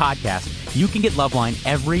Dr. Drew podcast, you can get Loveline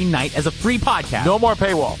every night as a free podcast. No more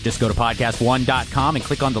paywall. Just go to PodcastOne.com and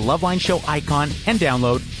click on the Loveline show icon and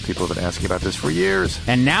download. People have been asking about this for years.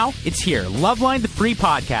 And now it's here. Loveline, the free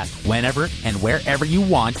podcast, whenever and wherever you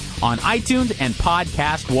want on iTunes and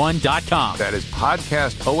PodcastOne.com. That is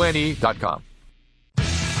podcastone.com.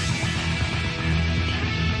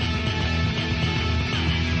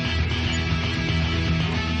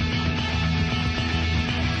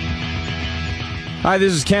 Hi,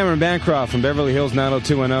 this is Cameron Bancroft from Beverly Hills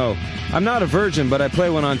 90210. I'm not a virgin, but I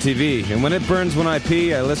play one on TV. And when it burns when I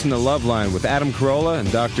pee, I listen to Loveline with Adam Carolla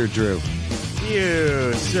and Dr. Drew.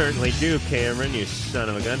 You certainly do, Cameron, you son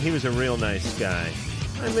of a gun. He was a real nice guy.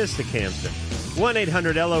 I miss the Camster.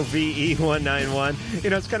 1-800-LOVE-191. You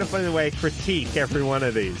know, it's kind of funny the way I critique every one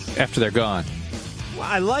of these. After they're gone. Well,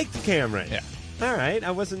 I liked Cameron. Yeah. All right.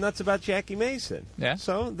 I wasn't nuts about Jackie Mason. Yeah.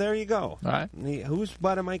 So there you go. All right. Whose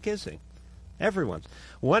butt am I kissing? Everyone's.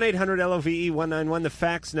 1-800-LOVE-191. The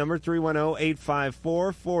fax number,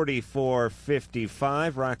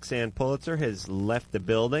 310-854-4455. Roxanne Pullitzer has left the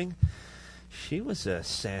building. She was a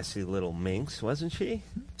sassy little minx, wasn't she?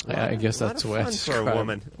 Yeah, I guess that's the way I fun for describe a it.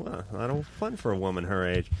 woman. Well, a lot of fun for a woman her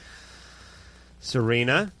age.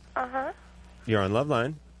 Serena, Uh-huh. you're on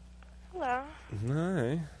Loveline. Hello.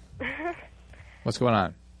 Hi. What's going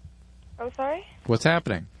on? I'm sorry? What's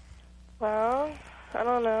happening? Well, I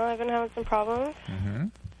don't know. I've been having some problems.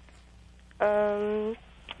 Mm-hmm.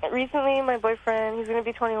 Recently, my boyfriend, he's going to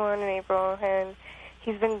be 21 in April, and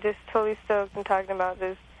he's been just totally stoked and talking about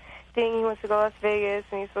this thing. He wants to go to Las Vegas,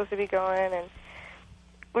 and he's supposed to be going, and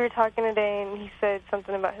we were talking today, and he said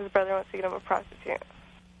something about his brother wants to get him a prostitute.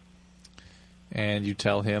 And you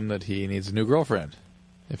tell him that he needs a new girlfriend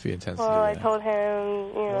if he intends to do Well, I that. told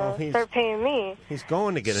him, Well, he's- start paying me. He's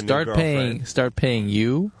going to get a new girlfriend. Start paying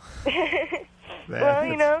you? Well,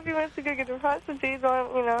 if he wants to go get a prostitute, well,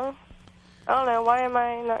 I don't know. Why am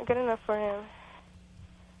I not good enough for him?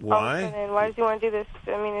 Why? And why does he want to do this?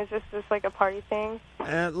 I mean, is this just like a party thing?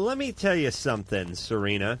 Let me tell you something,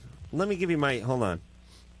 Serena. Let me give you my... Hold on.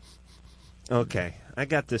 Okay. I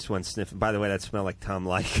got this one sniffing. By the way, that smelled like Tom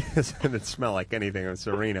Like. It didn't smell like anything on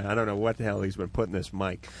Serena. I don't know what the hell he's been putting in this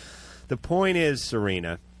mic. The point is,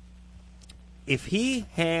 Serena, if he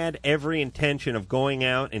had every intention of going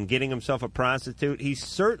out and getting himself a prostitute, he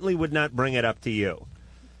certainly would not bring it up to you.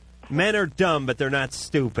 Men are dumb, but they're not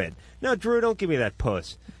stupid. No, Drew, don't give me that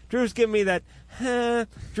puss. Drew's giving me that,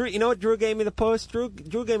 Drew, you know what Drew gave me the puss? Drew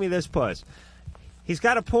gave me this puss. He's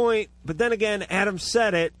got a point, but then again, Adam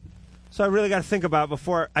said it, so I really got to think about it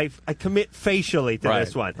before I commit facially to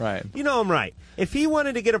this one. Right. You know I'm right. If he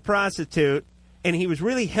wanted to get a prostitute, and he was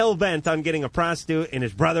really hell-bent on getting a prostitute, and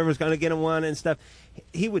his brother was going to get him one and stuff,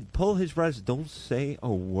 he would pull his brothers, don't say a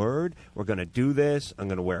word. We're going to do this. I'm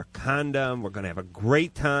going to wear a condom. We're going to have a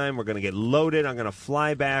great time. We're going to get loaded. I'm going to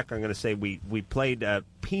fly back. I'm going to say we played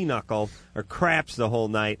pinochle or craps the whole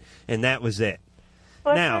night, and that was it.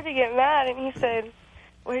 Well, now, I started to get mad, and he said,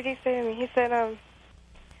 what did he say to me? He said,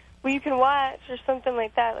 well, you can watch or something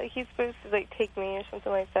like that. Like, he's supposed to, like, take me or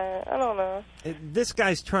something like that. I don't know. This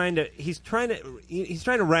guy's trying to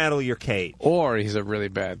rattle your cage. Or he's a really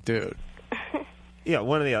bad dude. Yeah,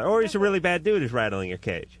 one or the other. Or he's a really bad dude who's rattling your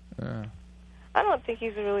cage. I don't think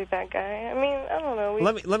he's a really bad guy. I mean, I don't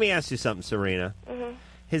know. Let me ask you something, Serena. Mm-hmm.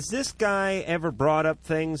 Has this guy ever brought up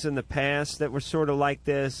things in the past that were sort of like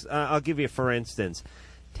this? I'll give you, for instance,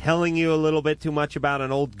 telling you a little bit too much about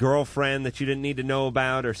an old girlfriend that you didn't need to know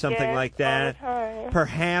about or something like that. All the time.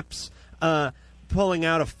 Perhaps pulling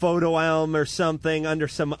out a photo album or something under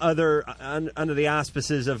some other under the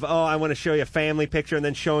auspices of, oh, I want to show you a family picture, and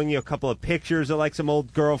then showing you a couple of pictures of like some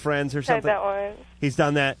old girlfriends or something. That one. He's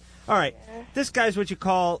done that. All right. Yeah. This guy's what you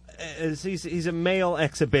call he's a male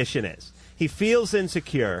exhibitionist. He feels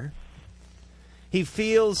insecure. He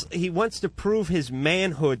feels he wants to prove his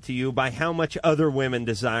manhood to you by how much other women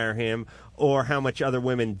desire him, or how much other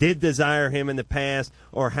women did desire him in the past,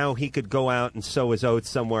 or how he could go out and sow his oats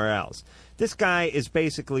somewhere else. This guy is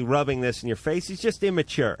basically rubbing this in your face. He's just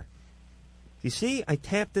immature. You see, I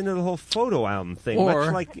tapped into the whole photo album thing. Or,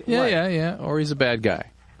 much like, yeah. Or he's a bad guy.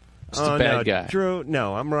 Just a bad guy. Drew,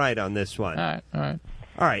 no, I'm right on this one. All right.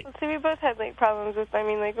 Well, see, we both had, like, problems with, I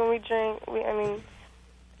mean, like, when we drink,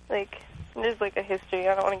 there's, like, a history.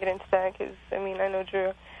 I don't want to get into that because, I mean, I know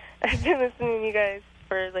Drew. I've been listening to you guys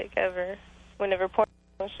for, like, ever, whenever porn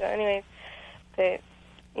show. Anyways, but,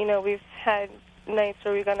 you know, we've had nights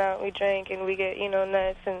where we gone out and we drank and we get, you know,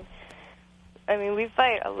 nuts. And, I mean, we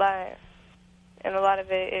fight a lot. And a lot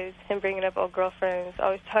of it is him bringing up old girlfriends,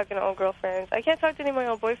 always talking to old girlfriends. I can't talk to any of my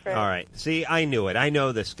old boyfriends. All right. See, I knew it. I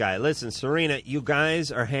know this guy. Listen, Serena, you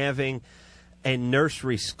guys are having a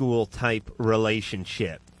nursery school type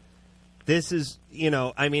relationship. This is, you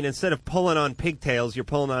know, I mean, instead of pulling on pigtails, he's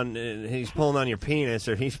pulling on your penis,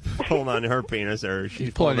 or he's pulling on her penis, or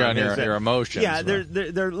she's pulling on your emotions. Yeah, right?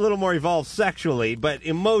 they're a little more evolved sexually, but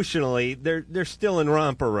emotionally, they're still in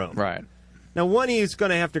romper room. Right. Now, one of you is going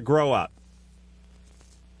to have to grow up.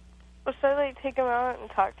 Well, should I, like, take him out and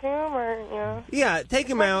talk to him, or, you know? Yeah, take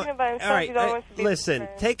him out. All right, listen,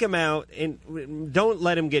 take him out, and don't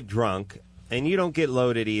let him get drunk, and you don't get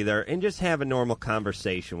loaded either, and just have a normal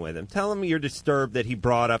conversation with him. Tell him you're disturbed that he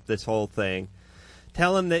brought up this whole thing.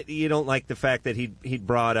 Tell him that you don't like the fact that he'd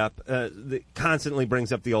brought up, constantly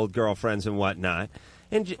brings up the old girlfriends and whatnot,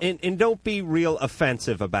 and don't be real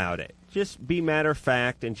offensive about it. Just be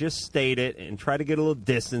matter-of-fact and just state it and try to get a little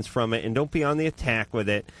distance from it, and don't be on the attack with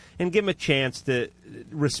it, and give him a chance to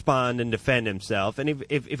respond and defend himself. And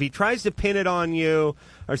if he tries to pin it on you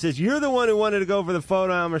or says, you're the one who wanted to go for the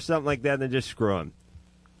photo album or something like that, then just screw him.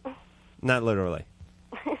 Not literally.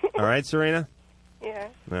 All right, Serena? Yeah.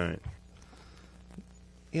 All right.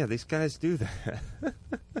 Yeah, these guys do that.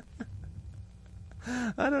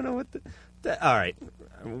 I don't know what all right.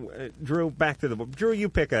 Drew, back to the book. Drew, you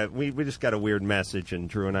pick we just got a weird message, and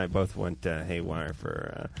Drew and I both went haywire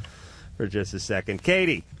for just a second.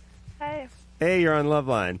 Katie. Hi. Hey, you're on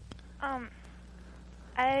Loveline.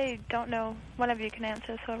 I don't know. One of you can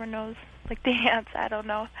answer. Whoever knows, like, the answer, I don't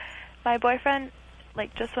know. My boyfriend,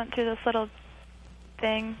 like, just went through this little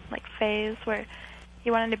thing, like, phase where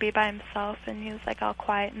he wanted to be by himself, and he was, like, all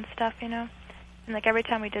quiet and stuff, you know? And, like, every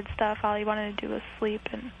time we did stuff, all he wanted to do was sleep,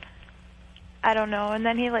 and I don't know. And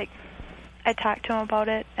then he, like, I talked to him about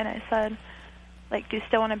it, and I said, like, do you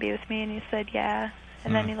still want to be with me? And he said, yeah.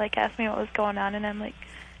 And then he, like, asked me what was going on, and I'm, like,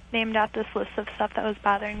 named out this list of stuff that was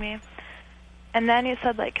bothering me. And then he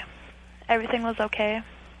said, like, everything was okay.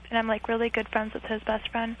 And I'm, like, really good friends with his best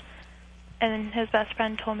friend. And his best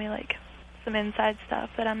friend told me, like, some inside stuff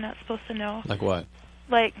that I'm not supposed to know. Like what?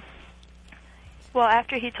 Like, well,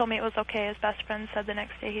 after he told me it was okay, his best friend said the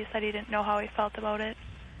next day he said he didn't know how he felt about it.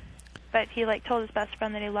 But he, like, told his best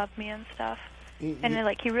friend that he loved me and stuff. And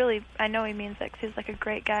like I know he means it 'cause he's like a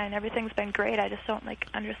great guy and everything's been great. I just don't like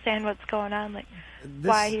understand what's going on, like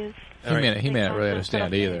why he's. He may not really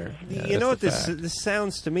understand either. Yeah, you know what this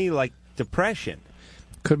sounds to me like depression.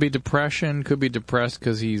 Could be depression. Could be depressed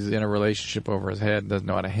because he's in a relationship over his head, doesn't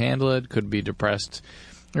know how to handle it. Could be depressed.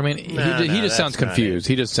 I mean, he just sounds confused.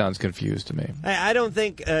 He just sounds confused to me. I don't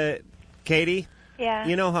think, Katie. Yeah.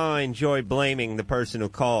 You know how I enjoy blaming the person who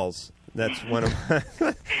calls. That's one of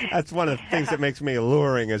that's one of the things that makes me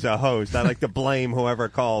alluring as a host. I like to blame whoever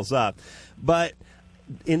calls up, but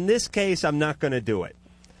in this case, I'm not going to do it.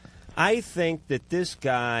 I think that this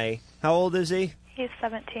guy. How old is he? He's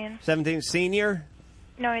 17. 17, senior.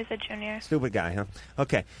 No, he's a junior. Stupid guy, huh?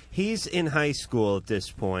 Okay. He's in high school at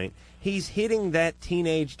this point. He's hitting that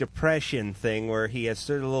teenage depression thing where he has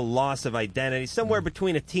sort of a little loss of identity, somewhere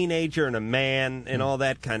between a teenager and a man and all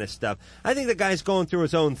that kind of stuff. I think the guy's going through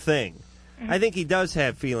his own thing. I think he does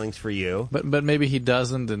have feelings for you. But maybe he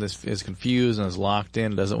doesn't and is confused and is locked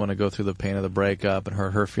in, doesn't want to go through the pain of the breakup and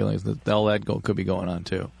hurt her feelings. All that could be going on,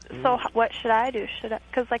 too. So what should I do?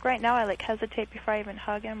 Because like right now I like hesitate before I even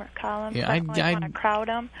hug him or call him. Yeah, I want to crowd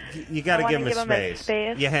him. You got to give him his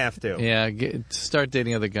space. You have to. Yeah, start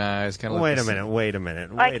dating other guys. Kind of. Wait a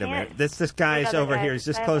minute. This guy's over here. He's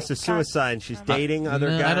just close to suicide, and she's dating other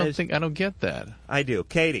guys. I don't get that. I do.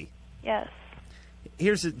 Katie. Yes.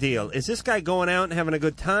 Here's the deal. Is this guy going out and having a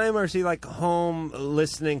good time, or is he like home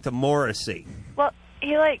listening to Morrissey? Well,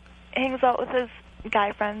 he like hangs out with his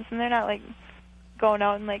guy friends, and they're not like going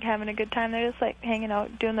out and like having a good time. They're just like hanging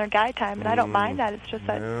out, doing their guy time, and I don't mind that. It's just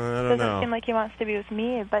that it doesn't seem like he wants to be with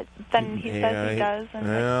me, but then he says he does. And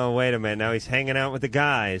oh, wait a minute. Now he's hanging out with the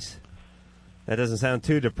guys. That doesn't sound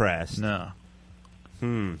too depressed. No.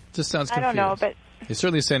 Just sounds confused. I don't know, but he's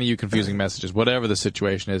certainly sending you confusing messages, whatever the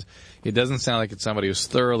situation is. It doesn't sound like it's somebody who's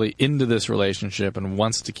thoroughly into this relationship and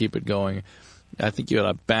wants to keep it going. I think you got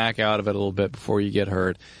to back out of it a little bit before you get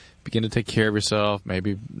hurt. Begin to take care of yourself.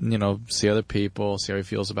 Maybe, see other people, see how he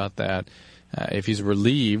feels about that. If he's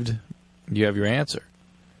relieved, you have your answer.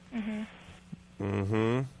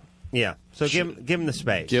 Yeah. So give him the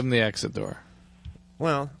space. Give him the exit door.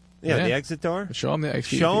 Well, the exit door? Show him the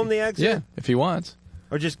exit. Show him the exit? Yeah, if he wants.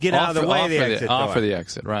 Or just get out of the way of the exit door. Offer the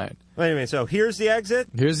exit, right. Wait a minute. So here's the exit?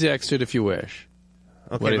 Here's the exit if you wish.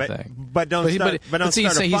 Okay, what do you think? But don't start a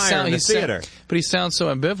fire in the theater. But he sounds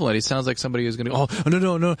so ambivalent. He sounds like somebody who's going to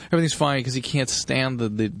go, no, everything's fine, because he can't stand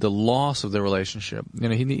the loss of the relationship.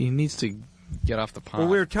 He needs to get off the pond.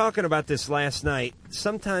 Well, we were talking about this last night.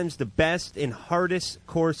 Sometimes the best and hardest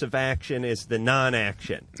course of action is the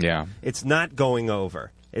non-action. Yeah. It's not going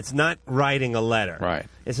over. It's not writing a letter. Right.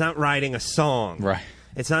 It's not writing a song. Right.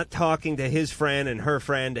 It's not talking to his friend and her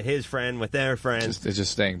friend to his friend with their friends. It's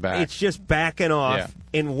just staying back. It's just backing off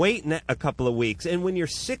and waiting a couple of weeks. And when you're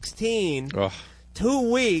 16,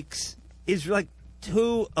 2 weeks is like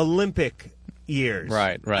 2 Olympic years.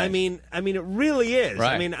 Right. I mean, it really is.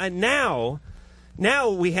 Right. I mean, now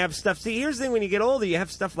we have stuff. See, here's the thing: when you get older, you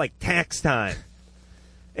have stuff like tax time.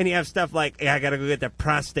 And you have stuff like, I got to go get the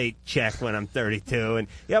prostate checked when I'm 32. And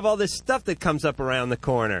you have all this stuff that comes up around the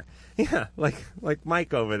corner. Yeah, like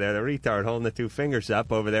Mike over there, the retard holding the 2 fingers up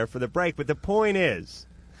over there for the break. But the point is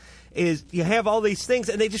you have all these things,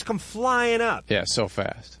 and they just come flying up. Yeah, so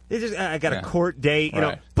fast. I got a court date,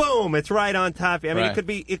 boom, it's right on top. I mean,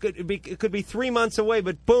 it could be 3 months away,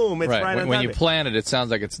 but boom, it's right on top. When you plan it, it sounds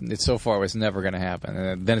like it's so far it's never going to happen,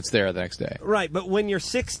 and then it's there the next day. Right, but when you're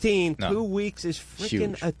 16, 2 weeks is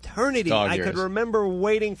freaking eternity. Dog I years. could remember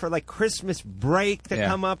waiting for like Christmas break to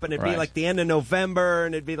come up, and it'd be like the end of November,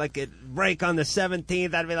 and it'd be like a break on the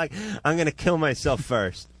 17th. I'd be like, I'm going to kill myself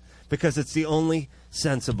first because it's the only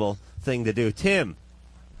sensible thing to do. Tim.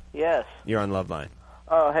 Yes. You're on Loveline.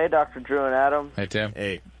 Oh, hey, Dr. Drew and Adam. Hey, Tim.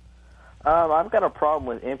 Hey. I've got a problem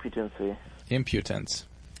with impotency. Impotence.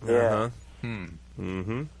 Yeah.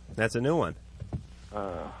 That's a new one.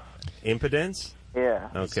 Impotence? Yeah.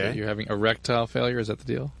 Okay. So you're having erectile failure, is that the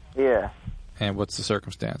deal? Yeah. And what's the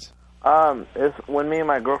circumstance? It's when me and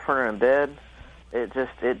my girlfriend are in bed,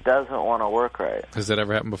 it doesn't want to work right. Has that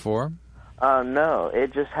ever happened before? No,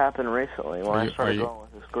 it just happened recently when I started going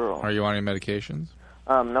with this girl. Are you on any medications?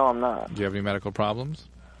 No, I'm not. Do you have any medical problems?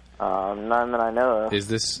 None that I know of. Is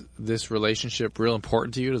this relationship real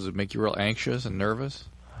important to you? Does it make you real anxious and nervous?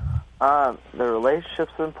 The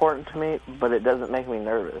relationship's important to me, but it doesn't make me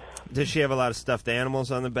nervous. Does she have a lot of stuffed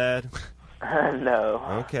animals on the bed?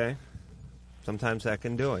 No. Okay. Sometimes that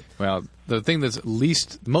can do it. Well, the thing that's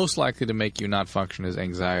most likely to make you not function is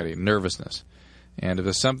anxiety, nervousness. And if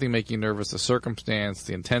there's something making you nervous, the circumstance,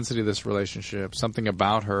 the intensity of this relationship, something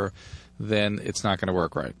about her, then it's not going to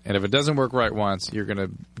work right. And if it doesn't work right once, you're going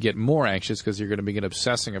to get more anxious because you're going to begin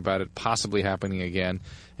obsessing about it possibly happening again,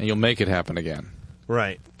 and you'll make it happen again.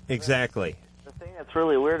 Right. Exactly. The thing that's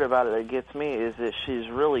really weird about it that gets me is that she's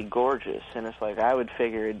really gorgeous, and it's like I would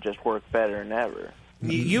figure it'd just work better than ever.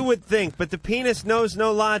 You would think, but the penis knows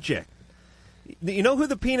no logic. You know who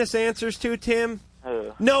the penis answers to, Tim?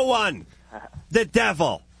 Who? No one. The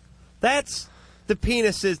devil. That's the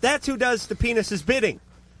penis's. That's who does the penis's bidding.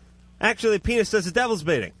 Actually, the penis does the devil's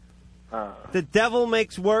bidding. The devil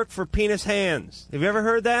makes work for penis hands. Have you ever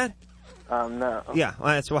heard that? No. Yeah, well,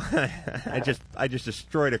 that's why I just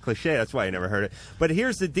destroyed a cliche. That's why I never heard it. But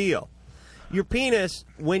here's the deal: your penis,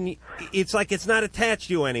 it's like it's not attached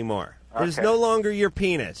to you anymore. Okay. It's no longer your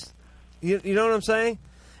penis. You know what I'm saying?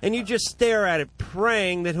 And you just stare at it,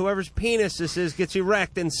 praying that whoever's penis this is gets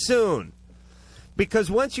erect, and soon.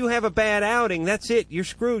 Because once you have a bad outing, that's it. You're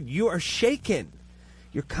screwed. You are shaken.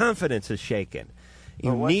 Your confidence is shaken.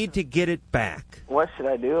 You need to get it back. What should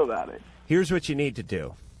I do about it? Here's what you need to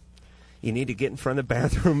do. You need to get in front of the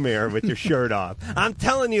bathroom mirror with your shirt off. I'm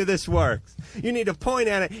telling you this works. You need to point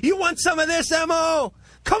at it. You want some of this, M.O.?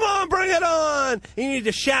 Come on, bring it on. You need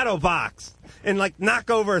to shadow box and, like,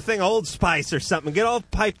 knock over a thing of Old Spice or something. Get all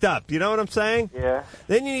piped up. You know what I'm saying? Yeah.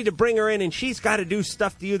 Then you need to bring her in, and she's got to do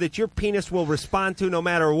stuff to you that your penis will respond to no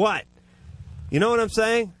matter what. You know what I'm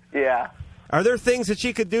saying? Yeah. Are there things that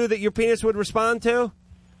she could do that your penis would respond to?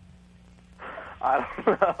 I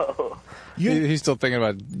don't know. He's still thinking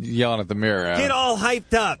about yelling at the mirror. Adam. Get all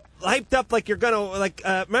hyped up. Hyped up like you're going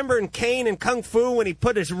to, remember in Kane and Kung Fu when he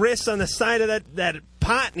put his wrists on the side of that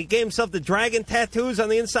pot and he gave himself the dragon tattoos on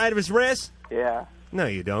the inside of his wrist? Yeah. No,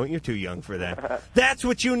 you don't. You're too young for that. That's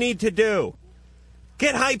what you need to do.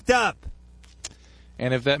 Get hyped up.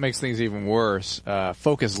 And if that makes things even worse,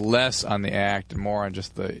 focus less on the act and more on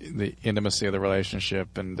just the intimacy of the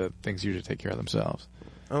relationship and the things usually take care of themselves.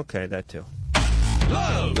 Okay, that too.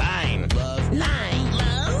 Love Line. Love Line.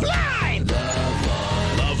 Love Line. Love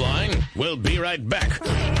Line. Love Line. We'll be right back.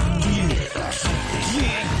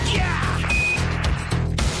 Yeah.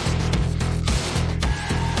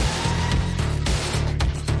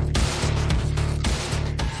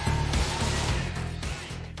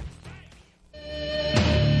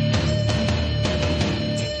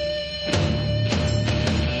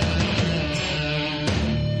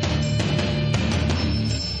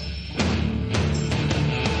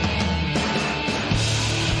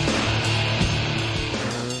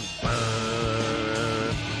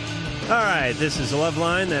 All right, this is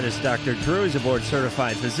Loveline. That is Dr. Drew. He's a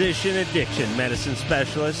board-certified physician, addiction medicine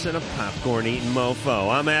specialist, and a popcorn-eating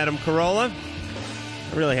mofo. I'm Adam Carolla.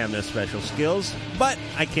 I really have no special skills, but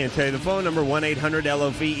I can tell you the phone number,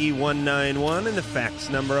 1-800-LOVE-191, and the fax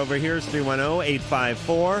number over here is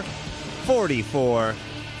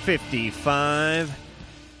 310-854-4455.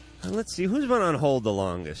 Let's see, who's been on hold the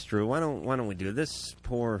longest, Drew? Why don't we do this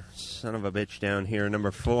poor son of a bitch down here,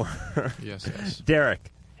 number 4? Yes.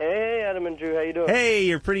 Derek. Hey, Adam and Drew, how you doing? Hey,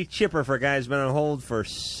 you're pretty chipper for a guy who's been on hold for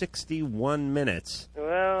 61 minutes.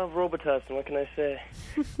 Well, Robitussin, what can I say?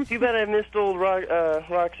 Too bad I missed old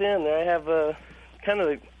Roxanne there. I have kind of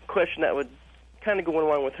a question that would kind of go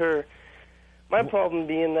along with her. My problem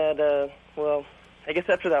being that, well, I guess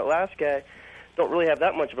after that last guy, don't really have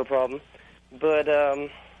that much of a problem. But I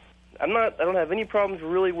don't have any problems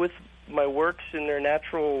really with my works in their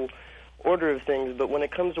natural order of things, but when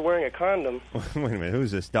it comes to wearing a condom... Wait a minute,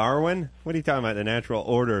 who's this, Darwin? What are you talking about, the natural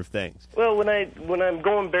order of things? Well, when I'm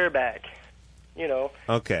going bareback, you know...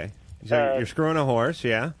 Okay. So you're screwing a horse,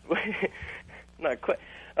 yeah? Not quite.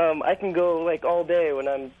 I can go, like, all day when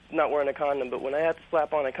I'm not wearing a condom, but when I have to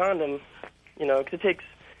slap on a condom, you know, 'cause it takes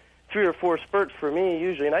 3 or 4 spurts for me,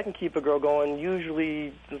 usually, and I can keep a girl going,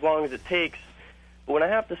 usually, as long as it takes. But when I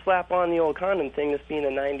have to slap on the old condom thing, this being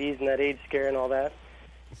the 90s and that AIDS scare and all that,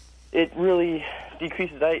 it really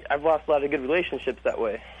decreases. I've lost a lot of good relationships that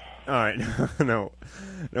way. All right. No,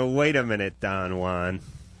 wait a minute, Don Juan.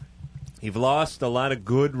 You've lost a lot of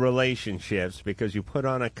good relationships because you put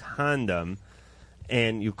on a condom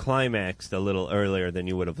and you climaxed a little earlier than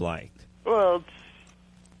you would have liked. Well, it's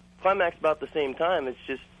climaxed about the same time. It's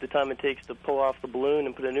just the time it takes to pull off the balloon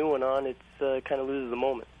and put a new one on, it kind of loses the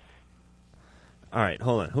moment. All right,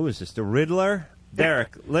 hold on. Who is this, the Riddler?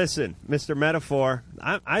 Derek, listen, Mr. Metaphor,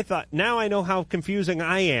 I thought, now I know how confusing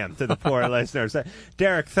I am to the poor listeners.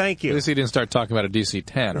 Derek, thank you. At least he didn't start talking about a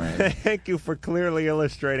DC-10, right? Thank you for clearly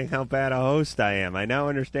illustrating how bad a host I am. I now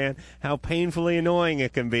understand how painfully annoying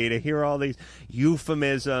it can be to hear all these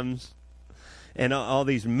euphemisms and all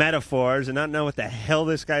these metaphors and not know what the hell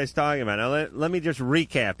this guy is talking about. Now, let me just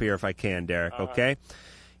recap here if I can, Derek, okay?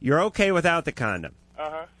 You're okay without the condom.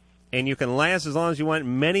 Uh-huh. And you can last as long as you want.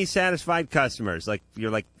 Many satisfied customers.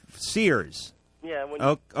 You're like Sears. Yeah.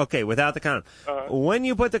 When Okay, without the condom. When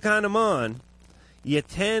you put the condom on, you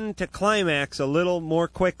tend to climax a little more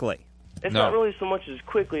quickly. It's not really so much as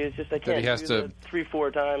quickly. It's just I can't he has do to- the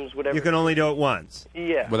 3-4 times, whatever. You can only do it once.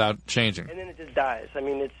 Yeah. Without changing. And then it just dies. I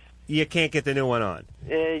mean, it's... You can't get the new one on.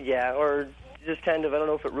 Yeah, or just kind of, I don't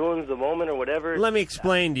know if it ruins the moment or whatever. Let me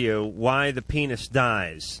explain to you why the penis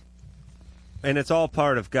dies. And it's all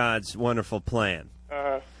part of God's wonderful plan.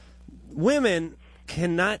 Women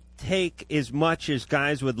cannot take as much as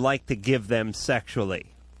guys would like to give them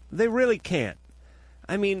sexually. They really can't.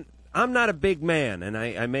 I mean, I'm not a big man, and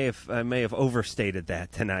I may have overstated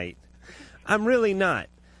that tonight. I'm really not,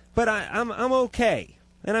 but I'm okay,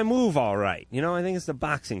 and I move all right. You know, I think it's the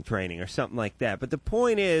boxing training or something like that. But the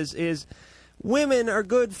point is women are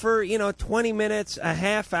good for 20 minutes, a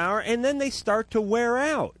half hour, and then they start to wear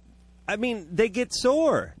out. I mean, they get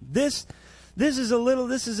sore. It's a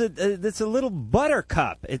little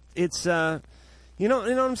buttercup. It's you know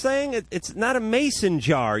what I'm saying? It's not a mason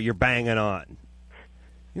jar you're banging on.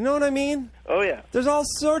 You know what I mean? Oh, yeah. There's all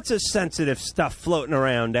sorts of sensitive stuff floating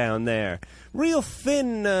around down there. Real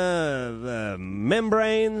thin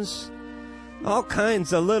membranes, all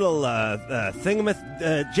kinds of little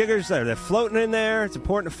thingamajiggers that are floating in there. It's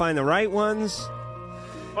important to find the right ones.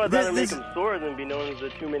 Well, I'd rather make them sore than be known as the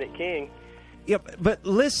 2-minute king. Yep, but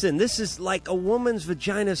listen, this is like a woman's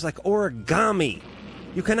vagina is like origami.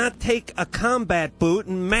 You cannot take a combat boot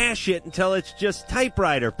and mash it until it's just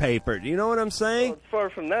typewriter paper. Do you know what I'm saying? Well, it's far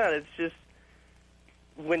from that. It's just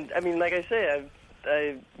like I say,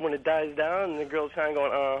 when it dies down and the girl's kind of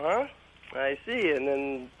going, I see, and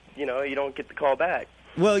then you don't get the call back.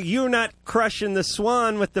 Well, you're not crushing the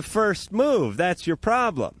swan with the first move. That's your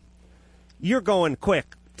problem. You're going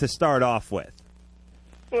quick to start off with.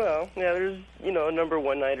 Well, yeah, there's, a number of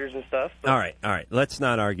one-nighters and stuff. All right. Let's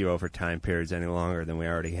not argue over time periods any longer than we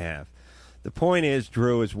already have. The point is,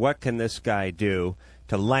 Drew, is what can this guy do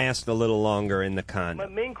to last a little longer in the condom?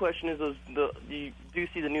 My main question is, you do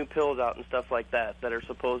see the new pills out and stuff like that are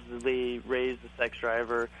supposedly raise the sex drive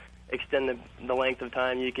or extend the length of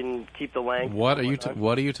time. You can keep the length. What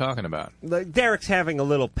are you talking about? Derek's having a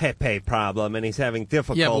little pepe problem, and he's having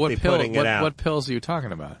difficulty putting it out. What pills are you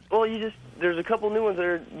talking about? Well, there's a couple new ones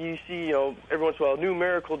that you see, every once in a while, new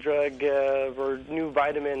miracle drug or new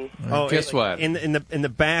vitamin. Guess what? In the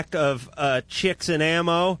back of Chicks and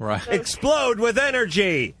Ammo, right? Explode with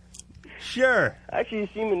energy. Sure. Actually, you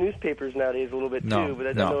see them in newspapers nowadays a little bit too, but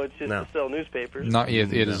I don't know it's just to sell newspapers.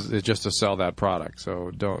 It's just to sell that product.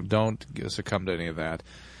 So don't succumb to any of that.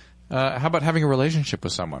 How about having a relationship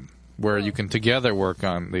with someone where you can together work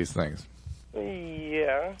on these things?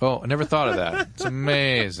 Yeah. Oh, I never thought of that. It's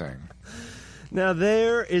amazing. Now,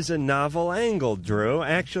 there is a novel angle, Drew,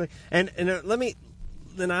 actually. And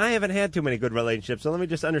I haven't had too many good relationships, so let me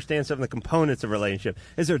just understand some of the components of a relationship.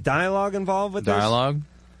 Is there dialogue involved with this? Dialogue?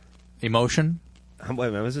 Emotion? Wait a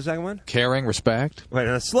minute, what was the second one? Caring, respect? Wait,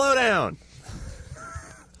 now, slow down.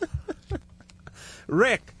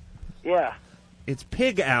 Rick. Yeah. It's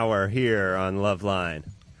pig hour here on Loveline.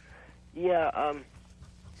 Yeah,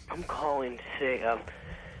 I'm calling to say, I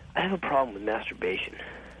have a problem with masturbation.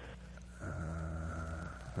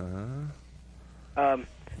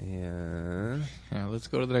 Yeah, let's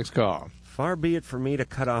go to the next call. Far be it for me to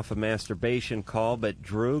cut off a masturbation call, but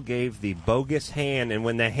Drew gave the bogus hand, and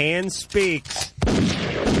when the hand speaks...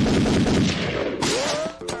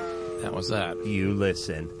 That was that. You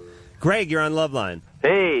listen. Greg, you're on Loveline.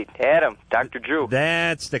 Hey, Adam, Dr. Drew.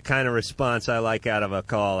 That's the kind of response I like out of a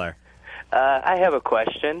caller. I have a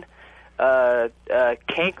question.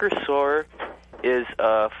 Canker sore is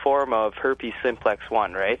a form of herpes simplex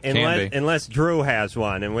 1, right? Unless Drew has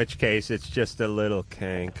one, in which case it's just a little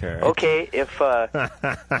canker. Okay, if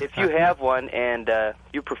you have one and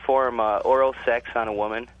you perform oral sex on a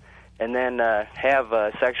woman and then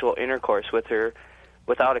have sexual intercourse with her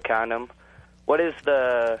without a condom, what is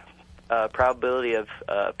the probability of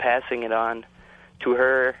passing it on to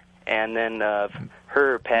her and then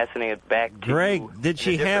her passing it back to Greg, you? did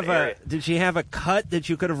she have a cut that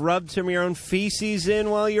you could have rubbed some of your own feces in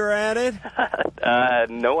while you were at it?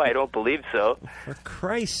 No, I don't believe so. For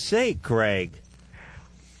Christ's sake, Greg.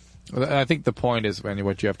 I think the point is, and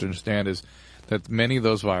what you have to understand is that many of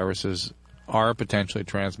those viruses are potentially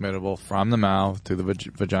transmittable from the mouth to the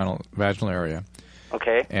vaginal area.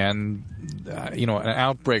 Okay. And, an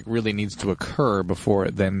outbreak really needs to occur before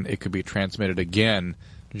then it could be transmitted again,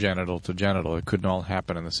 genital to genital. It couldn't all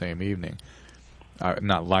happen in the same evening.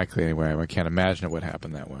 Not likely, anyway. I can't imagine it would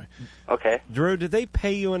happen that way. Okay. Drew, did they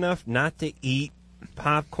pay you enough not to eat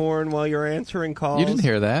popcorn while you're answering calls? You didn't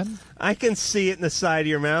hear that. I can see it in the side of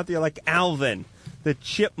your mouth. You're like Alvin, the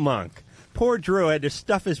chipmunk. Poor Drew had to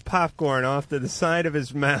stuff his popcorn off to the side of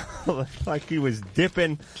his mouth like he was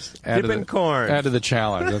dipping corn. Add to the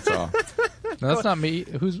challenge, that's all. No, that's not me.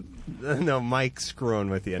 Who's? No, Mike's screwing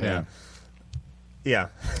with you now. Yeah.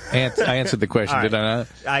 I answered the question, Right. did I not?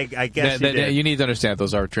 I guess you did. You need to understand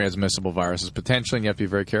those are transmissible viruses potentially, and you have to be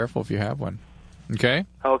very careful if you have one. Okay?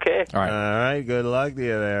 Okay. All right. All right. Good luck to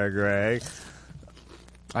you there, Greg.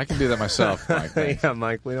 I can do that myself, Mike. Yeah,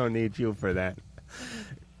 Mike, we don't need you for that.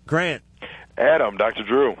 Grant. Adam, Dr.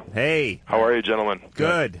 Drew. Hey. How are you, gentlemen?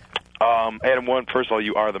 Good. Adam, first of all,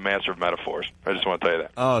 you are the master of metaphors. I just want to tell you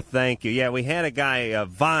that. Oh, thank you. Yeah, we had a guy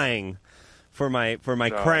vying for my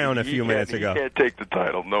crown a few minutes ago. You can't take the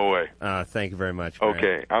title. No way. Thank you very much, Grant.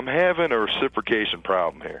 Okay, I'm having a reciprocation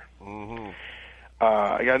problem here. Mm-hmm.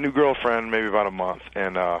 I got a new girlfriend, maybe about a month,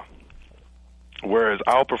 and whereas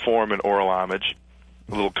I'll perform an oral homage,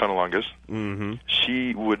 a little cunnilingus, mm-hmm.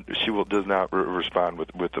 she does not respond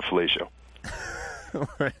with the fellatio.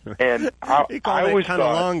 And you call I it always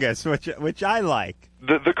cunnilingus, which I like.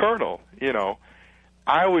 The colonel,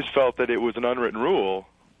 I always felt that it was an unwritten rule,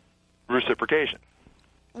 reciprocation.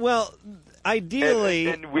 Well, ideally,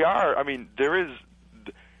 and we are. I mean, there is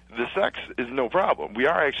the sex is no problem. We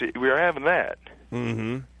are having that.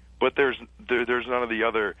 Mm-hmm. But there's none of the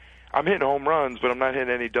other. I'm hitting home runs, but I'm not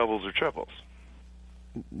hitting any doubles or triples.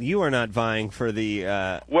 You are not vying for the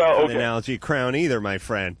okay. analogy crown either, my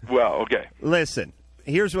friend. Well, okay. Listen,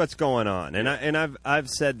 here's what's going on, and I've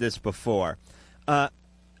said this before.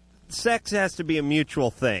 Sex has to be a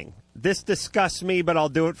mutual thing. This disgusts me, but I'll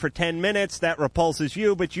do it for 10 minutes. That repulses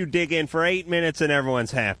you, but you dig in for 8 minutes, and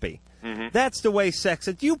everyone's happy. Mm-hmm. That's the way sex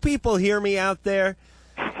is. Do you people hear me out there?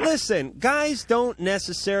 Listen, guys don't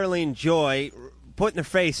necessarily enjoy putting their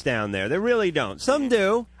face down there. They really don't. Some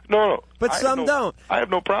do. No. But some don't. I have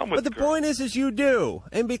no problem with it. But the point is you do.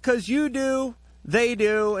 And because you do, they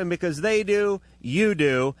do. And because they do, you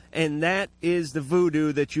do. And that is the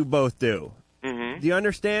voodoo that you both do. Mm-hmm. Do you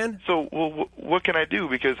understand? So, what can I do?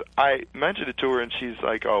 Because I mentioned it to her, and she's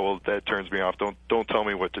like, "Oh, well, that turns me off. Don't tell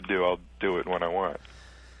me what to do. I'll do it when I want."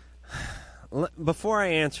 Before I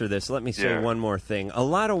answer this, let me say one more thing. A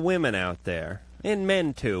lot of women out there, and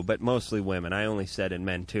men too, but mostly women. I only said in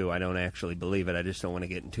men too. I don't actually believe it. I just don't want to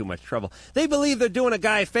get in too much trouble. They believe they're doing a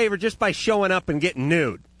guy a favor just by showing up and getting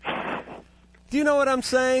nude. Do you know what I'm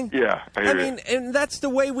saying? Yeah, I hear you. And that's the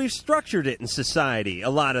way we've structured it in society a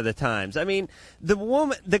lot of the times. I mean,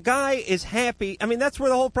 the guy is happy. I mean, that's where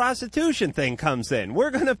the whole prostitution thing comes in. We're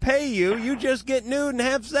going to pay you. You just get nude and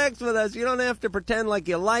have sex with us. You don't have to pretend like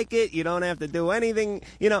you like it. You don't have to do anything.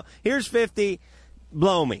 Here's 50,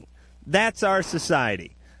 blow me. That's our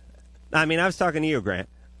society. I mean, I was talking to you, Grant.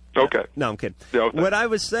 Okay. No, I'm kidding. Yeah, okay. What I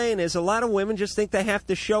was saying is a lot of women just think they have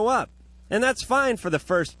to show up. And that's fine for the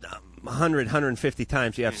first 100, 150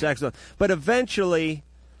 times you have sex with them. But eventually,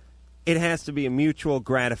 it has to be a mutual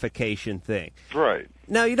gratification thing. Right.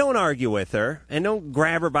 Now, you don't argue with her, and don't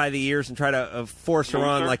grab her by the ears and try to force her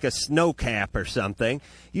on like a snow cap or something.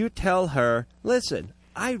 You tell her, listen,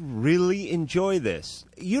 I really enjoy this.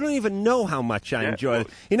 You don't even know how much I enjoy it.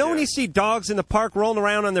 You know when you see dogs in the park rolling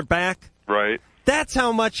around on their back? Right. That's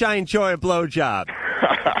how much I enjoy a blowjob.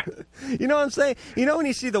 You know what I'm saying? You know when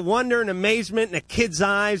you see the wonder and amazement in a kid's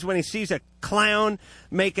eyes when he sees a clown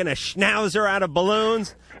making a schnauzer out of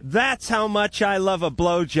balloons? That's how much I love a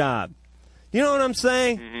blowjob. You know what I'm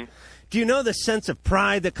saying? Mm-hmm. Do you know the sense of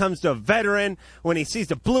pride that comes to a veteran when he sees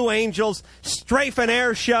the Blue Angels strafe an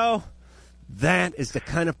air show? That is the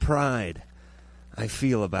kind of pride I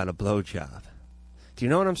feel about a blowjob. Do you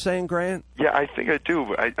know what I'm saying, Grant? Yeah, I think I do,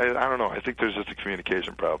 but I don't know. I think there's just a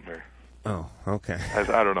communication problem here. Oh, okay.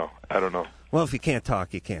 I don't know. Well, if you can't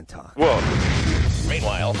talk, you can't talk. Well.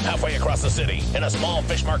 Meanwhile, halfway across the city, in a small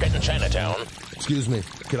fish market in Chinatown. Excuse me,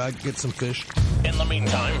 could I get some fish? In the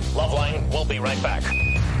meantime, Loveline will be right back.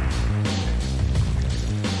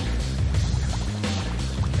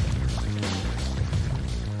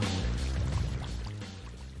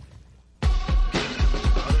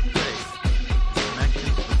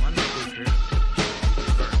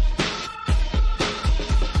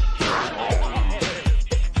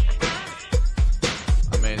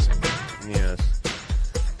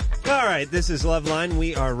 All right, this is Loveline.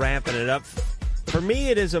 We are wrapping it up. For me,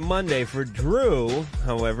 it is a Monday. For Drew,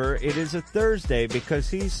 however, it is a Thursday because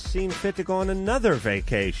he's seen fit to go on another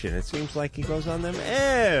vacation. It seems like he goes on them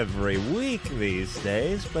every week these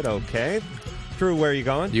days, but okay. Drew, where are you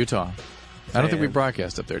going? Utah. I don't think we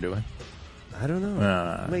broadcast up there, do we? I don't know.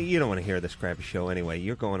 I mean, you don't want to hear this crappy show anyway.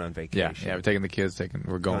 You're going on vacation. Yeah, we're taking the kids.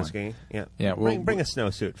 We're going. Skiing? Yeah. Yeah. Bring a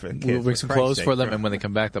snowsuit for the kids. We'll bring some clothes for them, and when they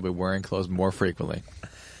come back, they'll be wearing clothes more frequently.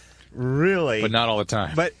 Really? But not all the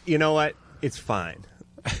time. But you know what? It's fine.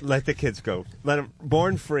 Let the kids go. Let them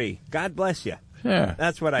born free. God bless you. Yeah.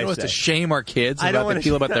 That's what I say. To shame our kids I about don't how they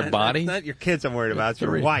feel about their body? Not your kids I'm worried about. It's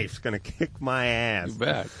your wife's going to kick my ass. You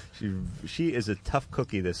bet. She is a tough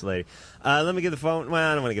cookie, this lady. Let me give the phone.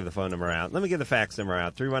 Well, I don't want to give the phone number out. Let me give the fax number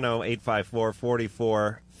out.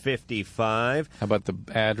 310-854-4455. How about the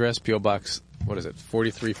address? P.O. Box,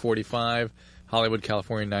 4345, Hollywood,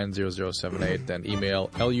 California, 90078. Then email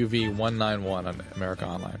LUV191 on America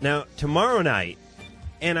Online. Now, tomorrow night,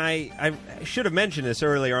 and I should have mentioned this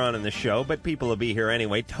earlier on in the show, but people will be here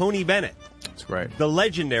anyway. Tony Bennett. That's right. The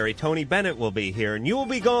legendary Tony Bennett will be here, and you will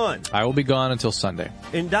be gone. I will be gone until Sunday.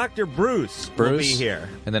 And Dr. Bruce will be here.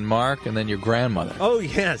 And then Mark, and then your grandmother. Oh,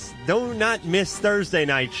 yes. Do not miss Thursday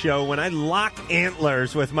night show when I lock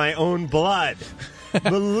antlers with my own blood.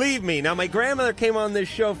 Believe me. Now, my grandmother came on this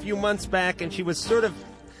show a few months back, and she was sort of...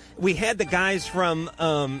 We had the guys from...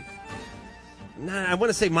 I want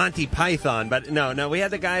to say Monty Python, but no. We had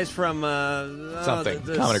the guys from something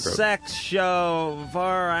the comedy group, sex show,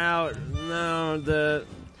 Far Out. No, the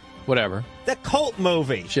whatever, the cult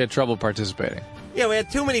movie. She had trouble participating. Yeah, we had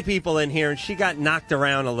too many people in here, and she got knocked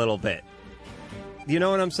around a little bit. You know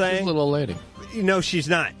what I'm saying? She's a little old lady. No, she's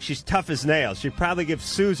not. She's tough as nails. She'd probably give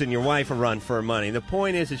Susan, your wife, a run for her money. The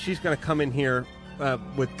point is that she's going to come in here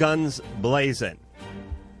with guns blazing.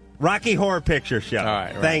 Rocky Horror Picture Show. All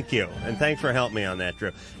right. Thank you. And thanks for helping me on that,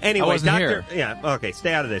 Drew. Anyway, I wasn't here. Yeah, okay,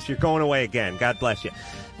 stay out of this. You're going away again. God bless you.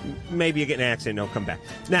 Maybe you get an accident, don't come back.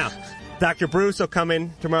 Now, Dr. Bruce will come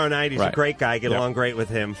in tomorrow night. He's a great guy. Get along great with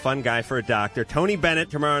him. Fun guy for a doctor. Tony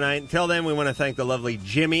Bennett tomorrow night. Until then, we want to thank the lovely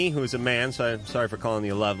Jimmy, who's a man, so I'm sorry for calling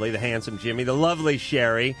you lovely, the handsome Jimmy, the lovely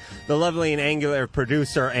Sherry, the lovely and angular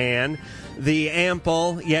producer Ann, the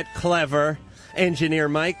ample yet clever engineer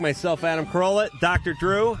Mike, myself, Adam Carolla, Dr.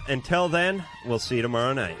 Drew. Until then, we'll see you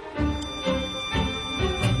tomorrow night.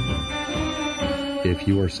 If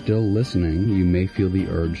you are still listening, you may feel the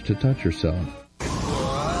urge to touch yourself. So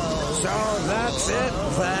that's it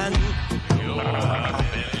then. You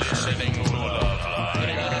have been listening to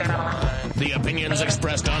Loveline. The opinions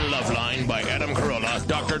expressed on Loveline by Adam Carolla,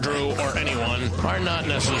 Dr. Drew, or anyone are not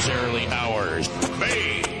necessarily ours.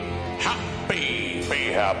 Be happy.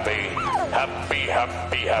 Be happy. Happy,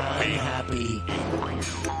 happy, happy. Happy.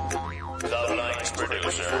 Loveline's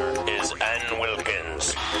producer is Ann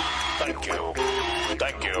Wilkins. Thank you.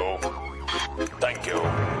 Thank you. Thank you.